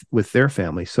same with their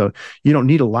family. So you don't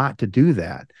need a lot to do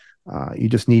that. You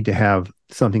just need to have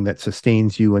something that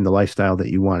sustains you in the lifestyle that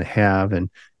you want to have, and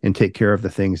take care of the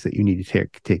things that you need to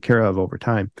take care of over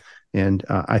time. And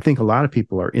I think a lot of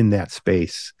people are in that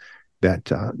space, that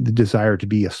the desire to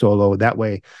be a solo. That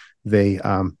way, they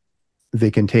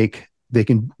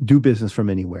can do business from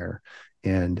anywhere,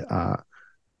 and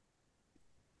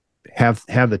have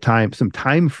some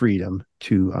time freedom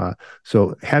to.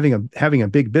 So having a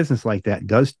big business like that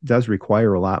does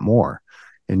require a lot more,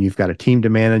 and you've got a team to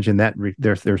manage, and that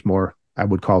there's more. I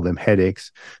would call them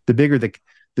headaches. The bigger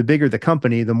the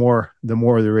company, the more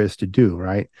there is to do,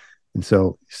 right? And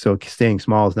so staying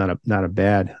small is not a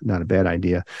bad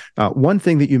idea. One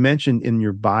thing that you mentioned in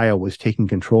your bio was taking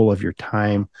control of your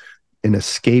time and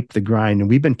escape the grind. And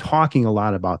we've been talking a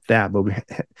lot about that, but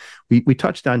we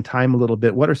touched on time a little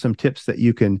bit. What are some tips that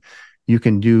you can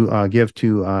give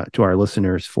to our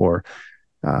listeners for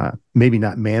maybe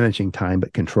not managing time,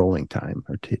 but controlling time,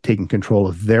 or taking control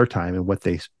of their time and what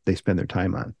they spend their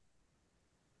time on?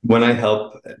 When I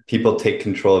help people take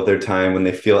control of their time when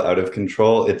they feel out of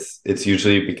control, it's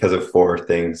usually because of four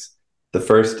things. The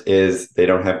first is they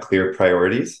don't have clear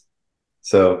priorities.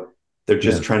 So they're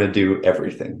just trying to do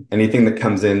everything. Anything that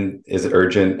comes in is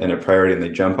urgent and a priority, and they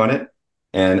jump on it.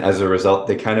 And as a result,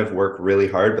 they kind of work really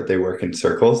hard, but they work in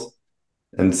circles.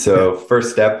 And so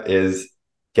first step is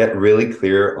get really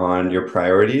clear on your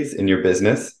priorities in your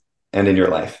business and in your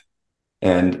life.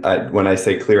 And when I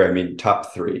say clear, I mean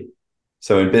top three.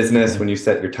 So in business, when you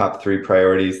set your top three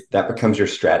priorities, that becomes your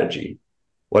strategy.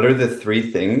 What are the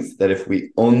three things that if we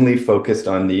only focused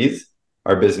on these,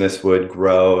 our business would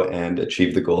grow and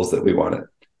achieve the goals that we wanted?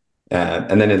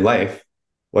 And then in life,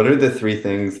 what are the three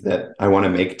things that I want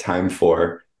to make time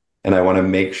for, and I want to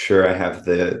make sure I have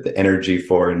the energy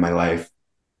for in my life?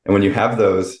 And when you have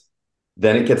those,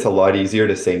 then it gets a lot easier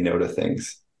to say no to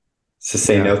things. So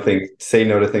say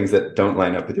no to things that don't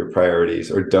line up with your priorities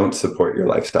or don't support your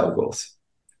lifestyle goals.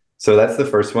 So that's the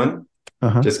first one.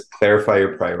 Just clarify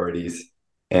your priorities.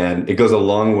 And it goes a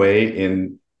long way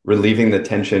in relieving the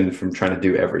tension from trying to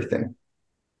do everything.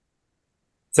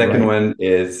 Second one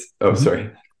is, sorry.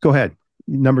 Go ahead.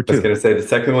 Number two. I was going to say the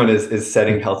second one is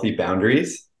setting healthy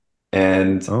boundaries.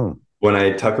 And when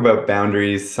I talk about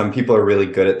boundaries, some people are really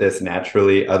good at this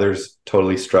naturally. Others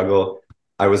totally struggle.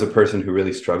 I was a person who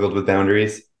really struggled with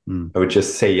boundaries. I would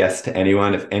just say yes to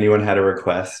anyone. If anyone had a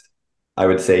request, I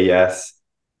would say yes.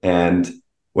 And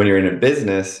when you're in a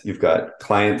business, you've got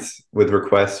clients with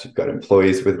requests, you've got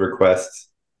employees with requests,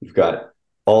 you've got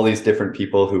all these different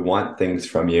people who want things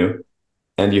from you,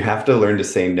 and you have to learn to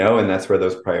say no. And that's where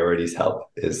those priorities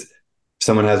help. Is if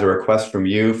someone has a request from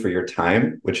you for your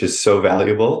time, which is so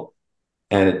valuable,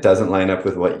 and it doesn't line up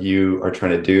with what you are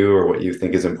trying to do or what you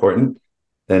think is important,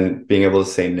 then being able to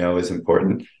say no is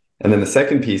important. And then the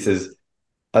second piece is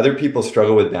other people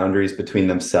struggle with boundaries between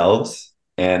themselves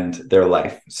and their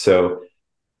life. So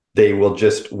they will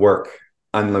just work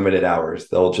unlimited hours.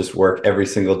 They'll just work every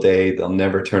single day. They'll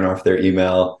never turn off their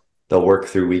email. They'll work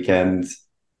through weekends.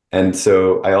 And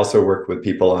so I also work with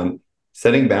people on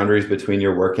setting boundaries between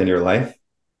your work and your life.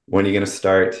 When are you going to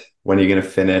start? When are you going to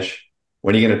finish?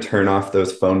 When are you going to turn off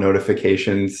those phone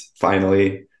notifications?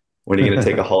 Finally, when are you going to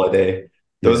take a holiday?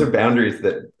 Those are boundaries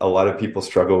that a lot of people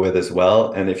struggle with as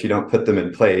well. And if you don't put them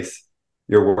in place,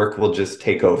 your work will just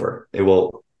take over. It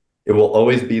will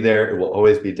always be there. It will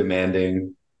always be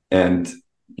demanding. And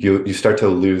you start to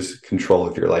lose control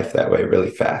of your life that way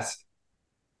really fast.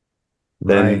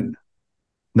 Then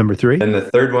number three. And the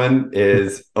third one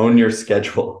is own your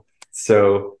schedule.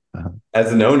 So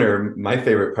as an owner, my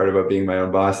favorite part about being my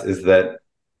own boss is that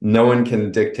no one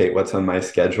can dictate what's on my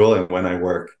schedule and when I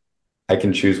work. I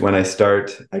can choose when I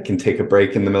start. I can take a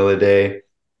break in the middle of the day.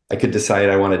 I could decide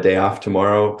I want a day off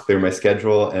tomorrow, clear my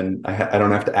schedule, and I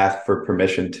don't have to ask for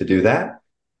permission to do that.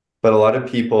 But a lot of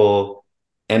people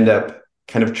end up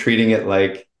kind of treating it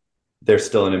like they're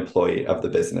still an employee of the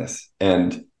business.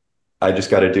 And I just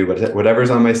got to do whatever's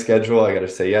on my schedule. I got to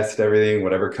say yes to everything.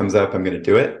 Whatever comes up, I'm going to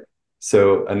do it.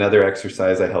 So another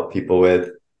exercise I help people with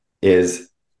is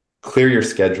clear your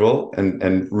schedule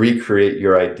and recreate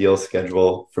your ideal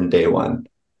schedule from day one.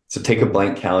 So take a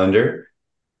blank calendar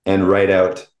and write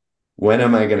out, when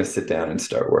am I going to sit down and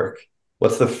start work?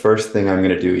 What's the first thing I'm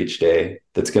going to do each day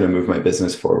that's going to move my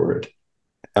business forward?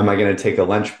 Am I going to take a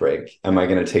lunch break? Am I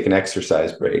going to take an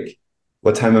exercise break?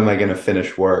 What time am I going to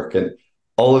finish work? And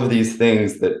all of these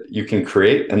things that you can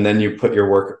create, and then you put your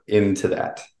work into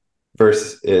that,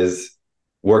 versus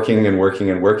working and working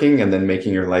and working and then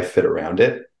making your life fit around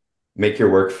it. Make your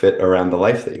work fit around the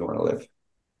life that you want to live.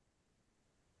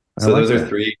 So those are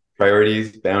three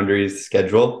priorities: boundaries,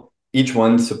 schedule. Each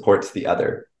one supports the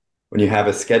other. When you have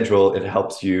a schedule, it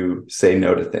helps you say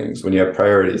no to things. When you have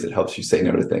priorities, it helps you say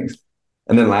no to things.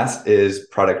 And then last is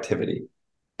productivity.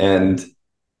 And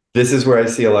this is where I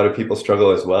see a lot of people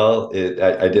struggle as well.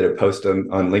 I did a post on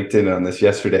LinkedIn on this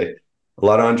yesterday. A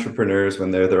lot of entrepreneurs,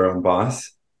 when they're their own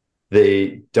boss,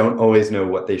 they don't always know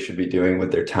what they should be doing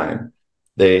with their time.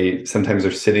 They sometimes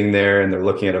are sitting there and they're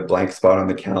looking at a blank spot on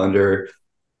the calendar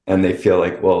and they feel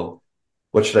like, well,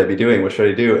 what should I be doing? What should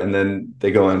I do? And then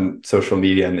they go on social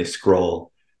media and they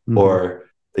scroll, or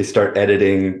they start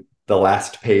editing the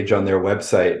last page on their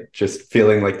website, just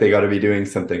feeling like they got to be doing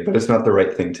something, but it's not the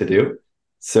right thing to do.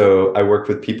 So I work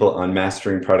with people on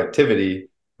mastering productivity,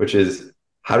 which is,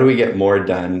 how do we get more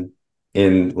done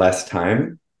in less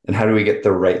time? And how do we get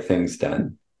the right things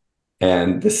done?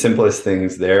 And the simplest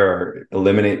things there are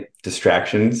eliminate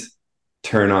distractions,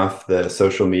 turn off the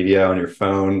social media on your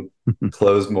phone,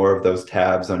 close more of those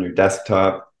tabs on your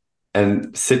desktop,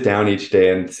 and sit down each day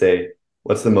and say,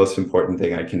 what's the most important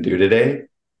thing I can do today?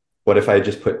 What if I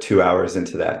just put 2 hours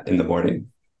into that in the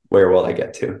morning? Where will I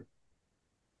get to?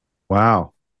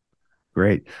 Wow.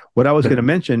 Great. What I was going to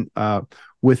mention,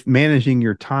 with managing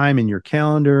your time and your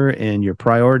calendar and your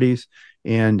priorities,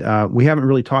 and we haven't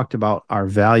really talked about our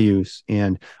values.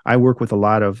 And I work with a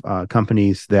lot of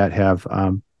companies that have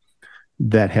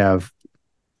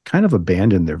kind of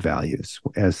abandoned their values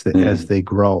as they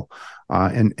grow.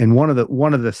 And one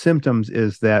of the symptoms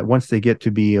is that once they get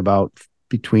to be about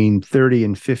between 30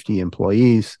 and 50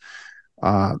 employees,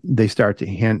 they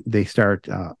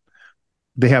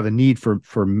have a need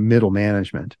for middle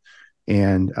management.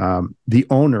 And the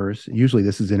owners, usually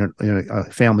this is in a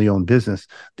family-owned business,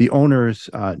 the owners,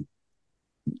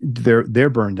 they're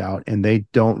burned out and they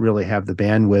don't really have the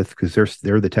bandwidth, because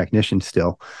they're the technicians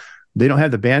still. They don't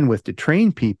have the bandwidth to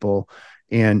train people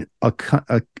and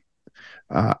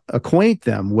acquaint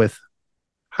them with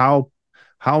how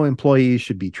employees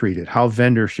should be treated, how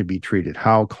vendors should be treated,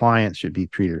 how clients should be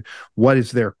treated. What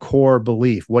is their core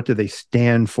belief? What do they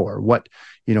stand for? What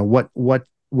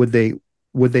would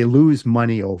they lose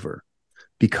money over?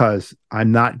 Because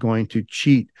I'm not going to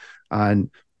cheat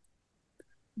on,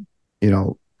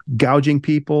 gouging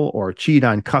people or cheat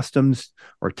on customs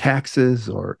or taxes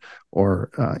or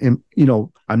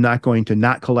I'm not going to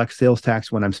not collect sales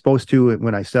tax when I'm supposed to,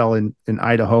 when I sell in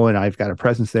Idaho and I've got a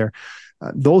presence there.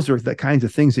 Those are the kinds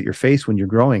of things that you're faced when you're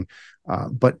growing.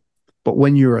 But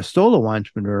when you're a solo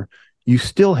entrepreneur, you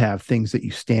still have things that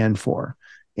you stand for.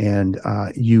 And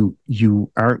you're going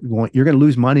to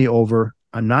lose money over,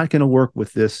 I'm not going to work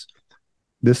with this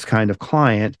kind of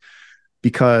client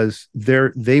because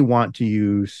they want to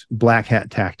use black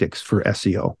hat tactics for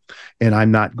SEO, and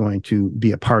I'm not going to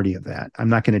be a party of that. I'm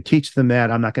not going to teach them that.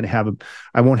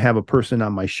 I won't have a person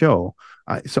on my show.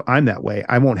 So I'm that way.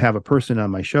 I won't have a person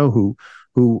on my show who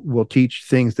will teach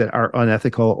things that are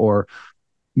unethical or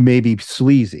maybe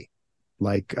sleazy.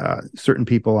 Like certain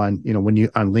people on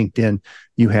LinkedIn,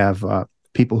 you have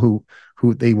people who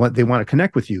they want to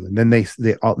connect with you, and then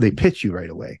they pitch you right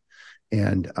away.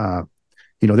 And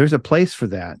there's a place for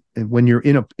that. And when you're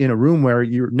in a room where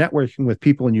you're networking with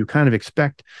people and you kind of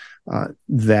expect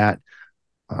that,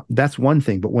 that's one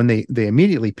thing. But when they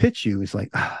immediately pitch you, it's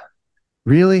like,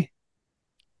 really?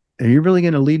 Are you really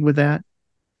going to lead with that?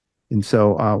 And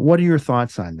so what are your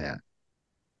thoughts on that?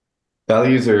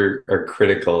 Values are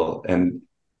critical, and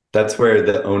that's where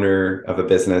the owner of a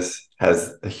business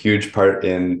has a huge part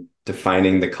in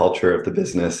defining the culture of the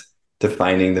business,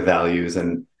 defining the values,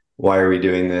 and why are we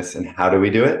doing this and how do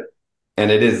we do it? And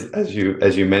it is, as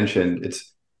you mentioned,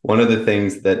 it's one of the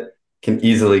things that can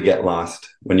easily get lost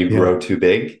when you grow too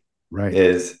big. Right.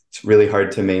 It's really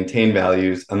hard to maintain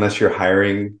values unless you're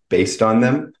hiring based on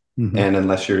them, and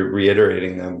unless you're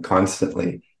reiterating them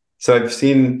constantly. So I've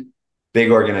seen big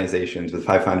organizations with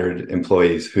 500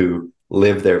 employees who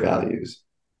live their values.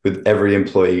 with every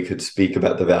employee could speak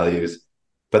about the values.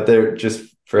 But they're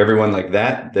just, for everyone like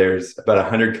that, there's about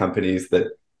 100 companies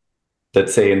that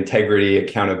say integrity,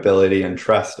 accountability, and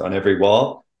trust on every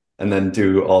wall, and then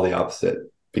do all the opposite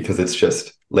because it's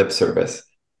just lip service.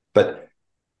 But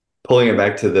pulling it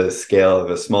back to the scale of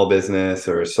a small business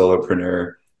or a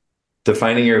solopreneur,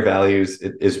 defining your values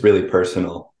is really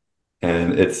personal.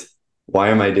 And it's, why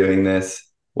am I doing this?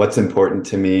 What's important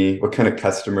to me? What kind of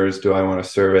customers do I want to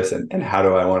service? And how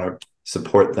do I want to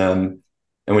support them?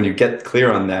 And when you get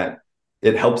clear on that,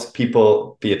 it helps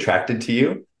people be attracted to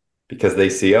you because they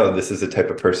see, oh, this is the type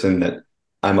of person that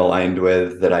I'm aligned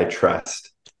with, that I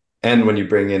trust. And when you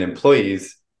bring in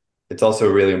employees, it's also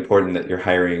really important that you're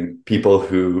hiring people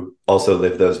who also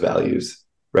live those values,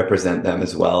 represent them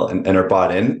as well, and are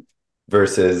bought in,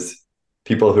 versus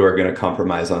people who are going to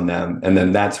compromise on them. And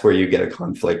then that's where you get a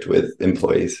conflict with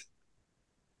employees.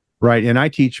 Right. And I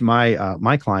teach my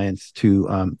my clients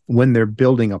to, when they're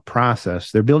building a process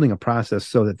so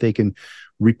that they can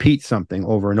repeat something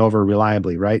over and over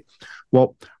reliably, right?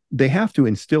 Well, they have to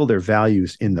instill their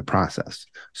values in the process.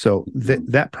 So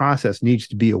that process needs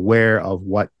to be aware of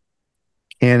what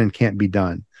can and can't be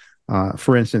done.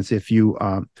 For instance, if you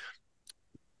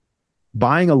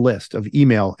buying a list of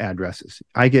email addresses,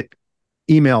 I get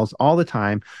emails all the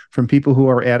time from people who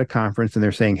are at a conference and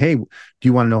they're saying, hey, do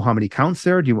you want to know how many counts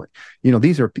there? Do you want,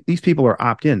 these people are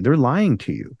opt-in. They're lying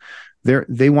to you.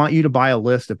 They want you to buy a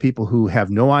list of people who have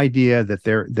no idea that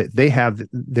they have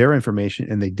their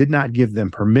information, and they did not give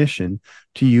them permission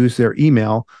to use their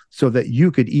email so that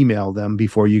you could email them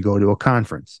before you go to a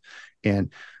conference. And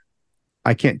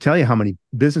I can't tell you how many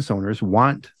business owners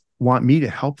want me to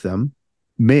help them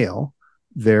mail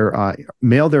their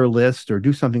list or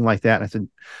do something like that. And I said,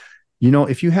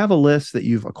 if you have a list that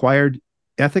you've acquired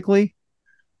ethically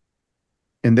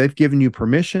and they've given you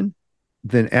permission,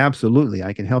 then absolutely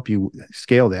I can help you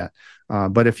scale that.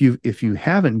 But if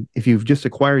you've just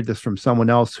acquired this from someone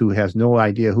else who has no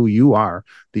idea who you are,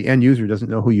 the end user doesn't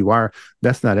know who you are,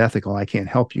 that's not ethical. I can't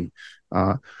help you.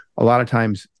 A lot of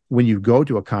times when you go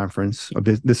to a conference,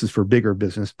 this is for bigger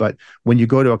business, but when you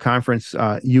go to a conference,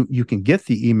 you can get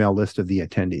the email list of the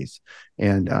attendees.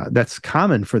 And that's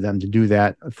common for them to do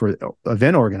that, for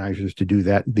event organizers to do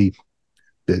that.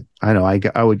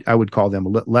 I would call them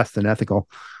less than ethical,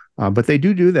 but they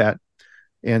do that.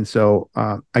 And so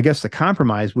I guess the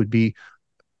compromise would be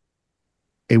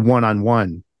a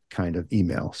one-on-one kind of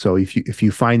email. So if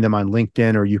you find them on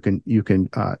LinkedIn, or you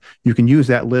can use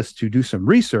that list to do some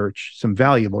research, some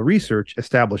valuable research,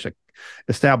 establish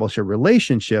a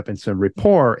relationship and some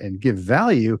rapport and give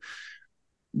value,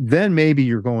 then maybe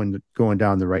you're going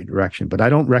down the right direction. But I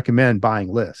don't recommend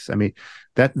buying lists. I mean,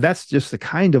 that's just the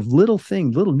kind of little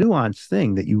nuanced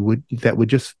thing that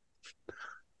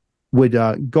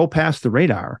would go past the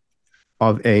radar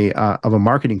of a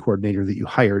marketing coordinator that you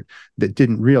hired that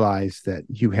didn't realize that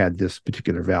you had this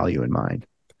particular value in mind.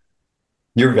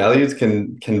 Your values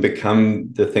can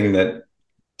become the thing that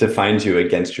defines you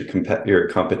against your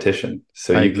competition.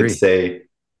 So you could say,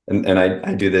 and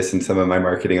I do this in some of my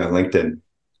marketing on LinkedIn,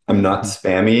 I'm not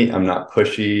spammy, I'm not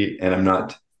pushy, and I'm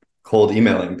not cold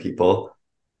emailing people.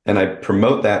 And I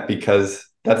promote that because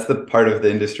that's the part of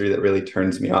the industry that really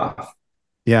turns me off.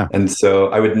 Yeah. And so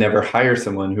I would never hire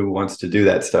someone who wants to do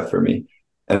that stuff for me.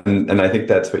 And I think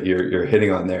that's what you're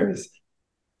hitting on there, is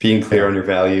being clear on your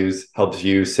values helps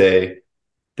you say,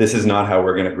 this is not how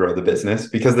we're going to grow the business,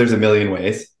 because there's a million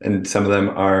ways. And some of them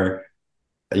are,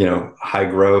 high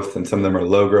growth, and some of them are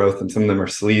low growth, and some of them are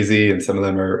sleazy, and some of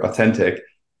them are authentic.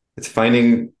 It's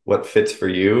finding what fits for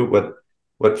you,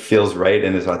 what feels right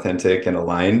and is authentic and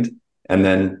aligned. And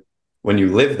then when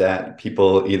you live that,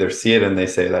 people either see it and they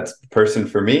say, that's the person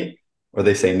for me, or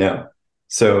they say no.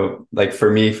 So like for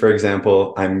me, for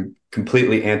example, I'm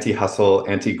completely anti-hustle,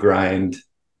 anti-grind.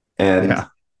 And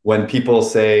when people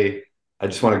say, I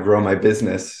just want to grow my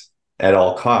business at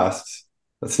all costs,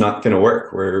 that's not going to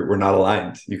work. We're not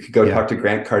aligned. You could go talk to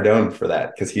Grant Cardone for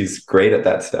that, because he's great at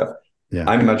that stuff. Yeah.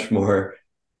 I'm much more,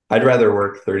 I'd rather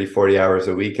work 30, 40 hours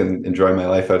a week and enjoy my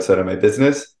life outside of my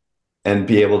business and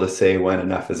be able to say when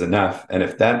enough is enough. And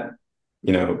if that,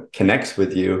 connects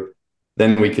with you,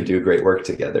 then we could do great work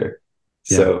together.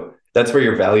 Yeah. So that's where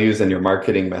your values and your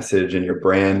marketing message and your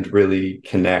brand really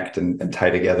connect and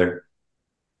tie together.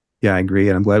 Yeah, I agree.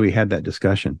 And I'm glad we had that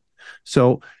discussion.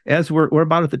 So as we're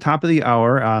about at the top of the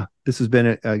hour, this has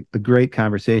been a great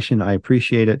conversation. I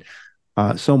appreciate it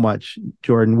so much,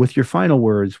 Jordan. With your final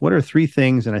words, what are three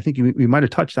things, and I think we might have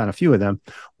touched on a few of them,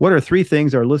 what are three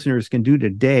things our listeners can do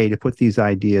today to put these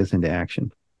ideas into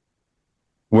action?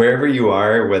 Wherever you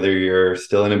are, whether you're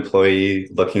still an employee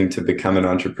looking to become an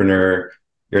entrepreneur,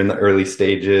 you're in the early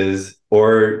stages,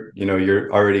 or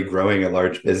you're already growing a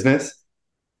large business,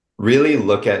 really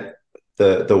look at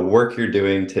the work you're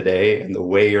doing today and the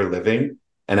way you're living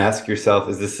and ask yourself,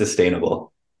 is this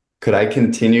sustainable? Could I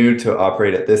continue to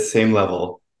operate at this same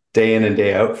level day in and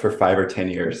day out for 5 or 10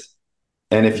 years?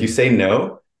 And if you say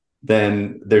no,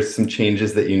 then there's some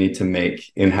changes that you need to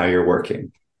make in how you're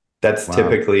working. That's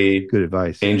typically good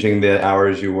advice. Changing the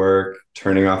hours you work,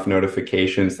 turning off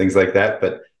notifications, things like that.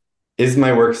 But is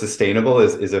my work sustainable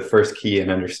is a first key in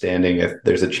understanding if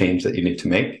there's a change that you need to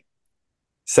make.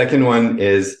 Second one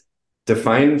is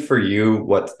define for you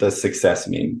what does success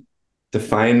mean.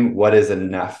 Define what is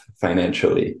enough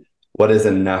financially. What is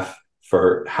enough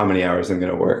for how many hours I'm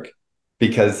going to work?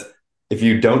 Because if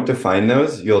you don't define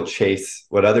those, you'll chase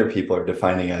what other people are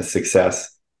defining as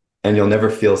success, and you'll never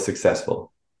feel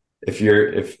successful. If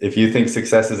you think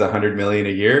success is 100 million a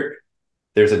year,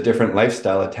 there's a different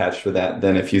lifestyle attached to that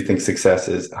than if you think success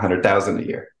is 100,000 a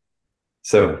year.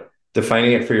 So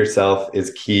defining it for yourself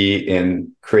is key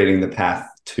in creating the path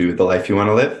to the life you want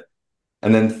to live.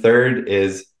 And then third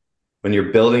is, when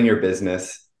you're building your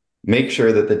business, make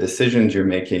sure that the decisions you're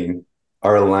making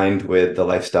are aligned with the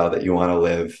lifestyle that you want to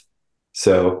live.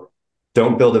 So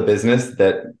don't build a business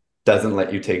that doesn't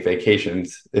let you take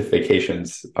vacations if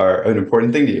vacations are an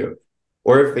important thing to you.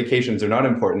 Or if vacations are not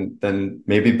important, then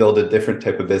maybe build a different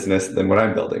type of business than what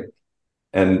I'm building.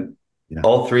 And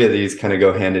all three of these kind of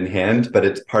go hand in hand, but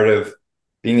it's part of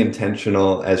being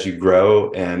intentional as you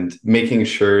grow and making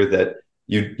sure that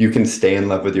you can stay in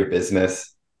love with your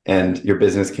business and your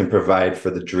business can provide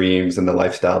for the dreams and the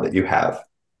lifestyle that you have.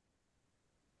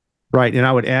 Right. And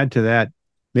I would add to that,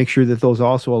 make sure that those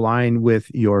also align with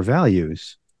your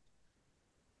values.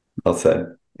 Well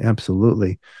said.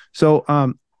 Absolutely. So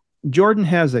Jordan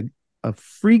has a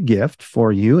free gift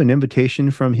for you, an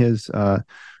invitation from his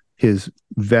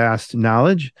vast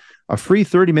knowledge, a free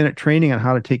 30-minute training on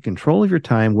how to take control of your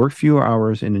time, work fewer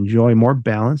hours, and enjoy more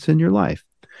balance in your life.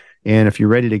 And if you're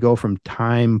ready to go from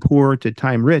time poor to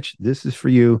time rich, this is for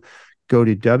you. Go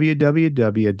to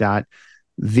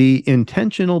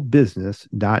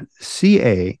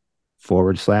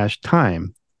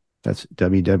www.theintentionalbusiness.ca/time. That's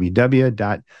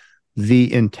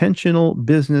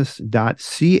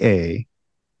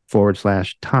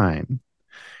www.theintentionalbusiness.ca/time.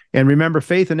 And remember,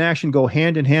 faith and action go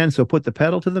hand in hand, so put the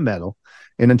pedal to the metal.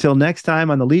 And until next time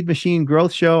on the Lead Machine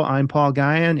Growth Show, I'm Paul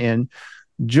Guyon, and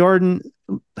Jordan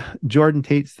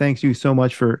Tait, thanks you so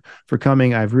much for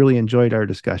coming. I've really enjoyed our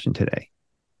discussion today.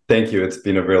 Thank you. It's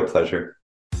been a real pleasure.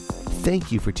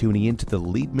 Thank you for tuning in to the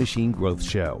Lead Machine Growth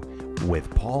Show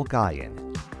with Paul Guyon,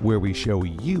 where we show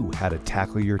you how to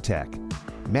tackle your tech,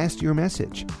 master your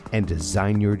message, and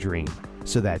design your dream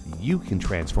so that you can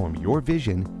transform your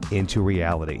vision into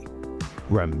reality.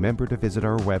 Remember to visit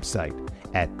our website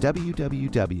at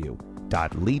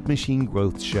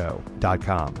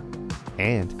www.leadmachinegrowthshow.com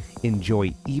and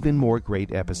enjoy even more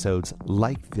great episodes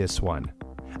like this one.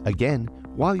 Again,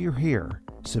 while you're here,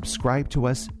 subscribe to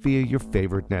us via your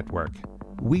favorite network.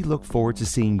 We look forward to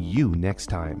seeing you next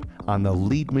time on the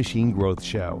Lead Machine Growth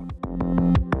Show.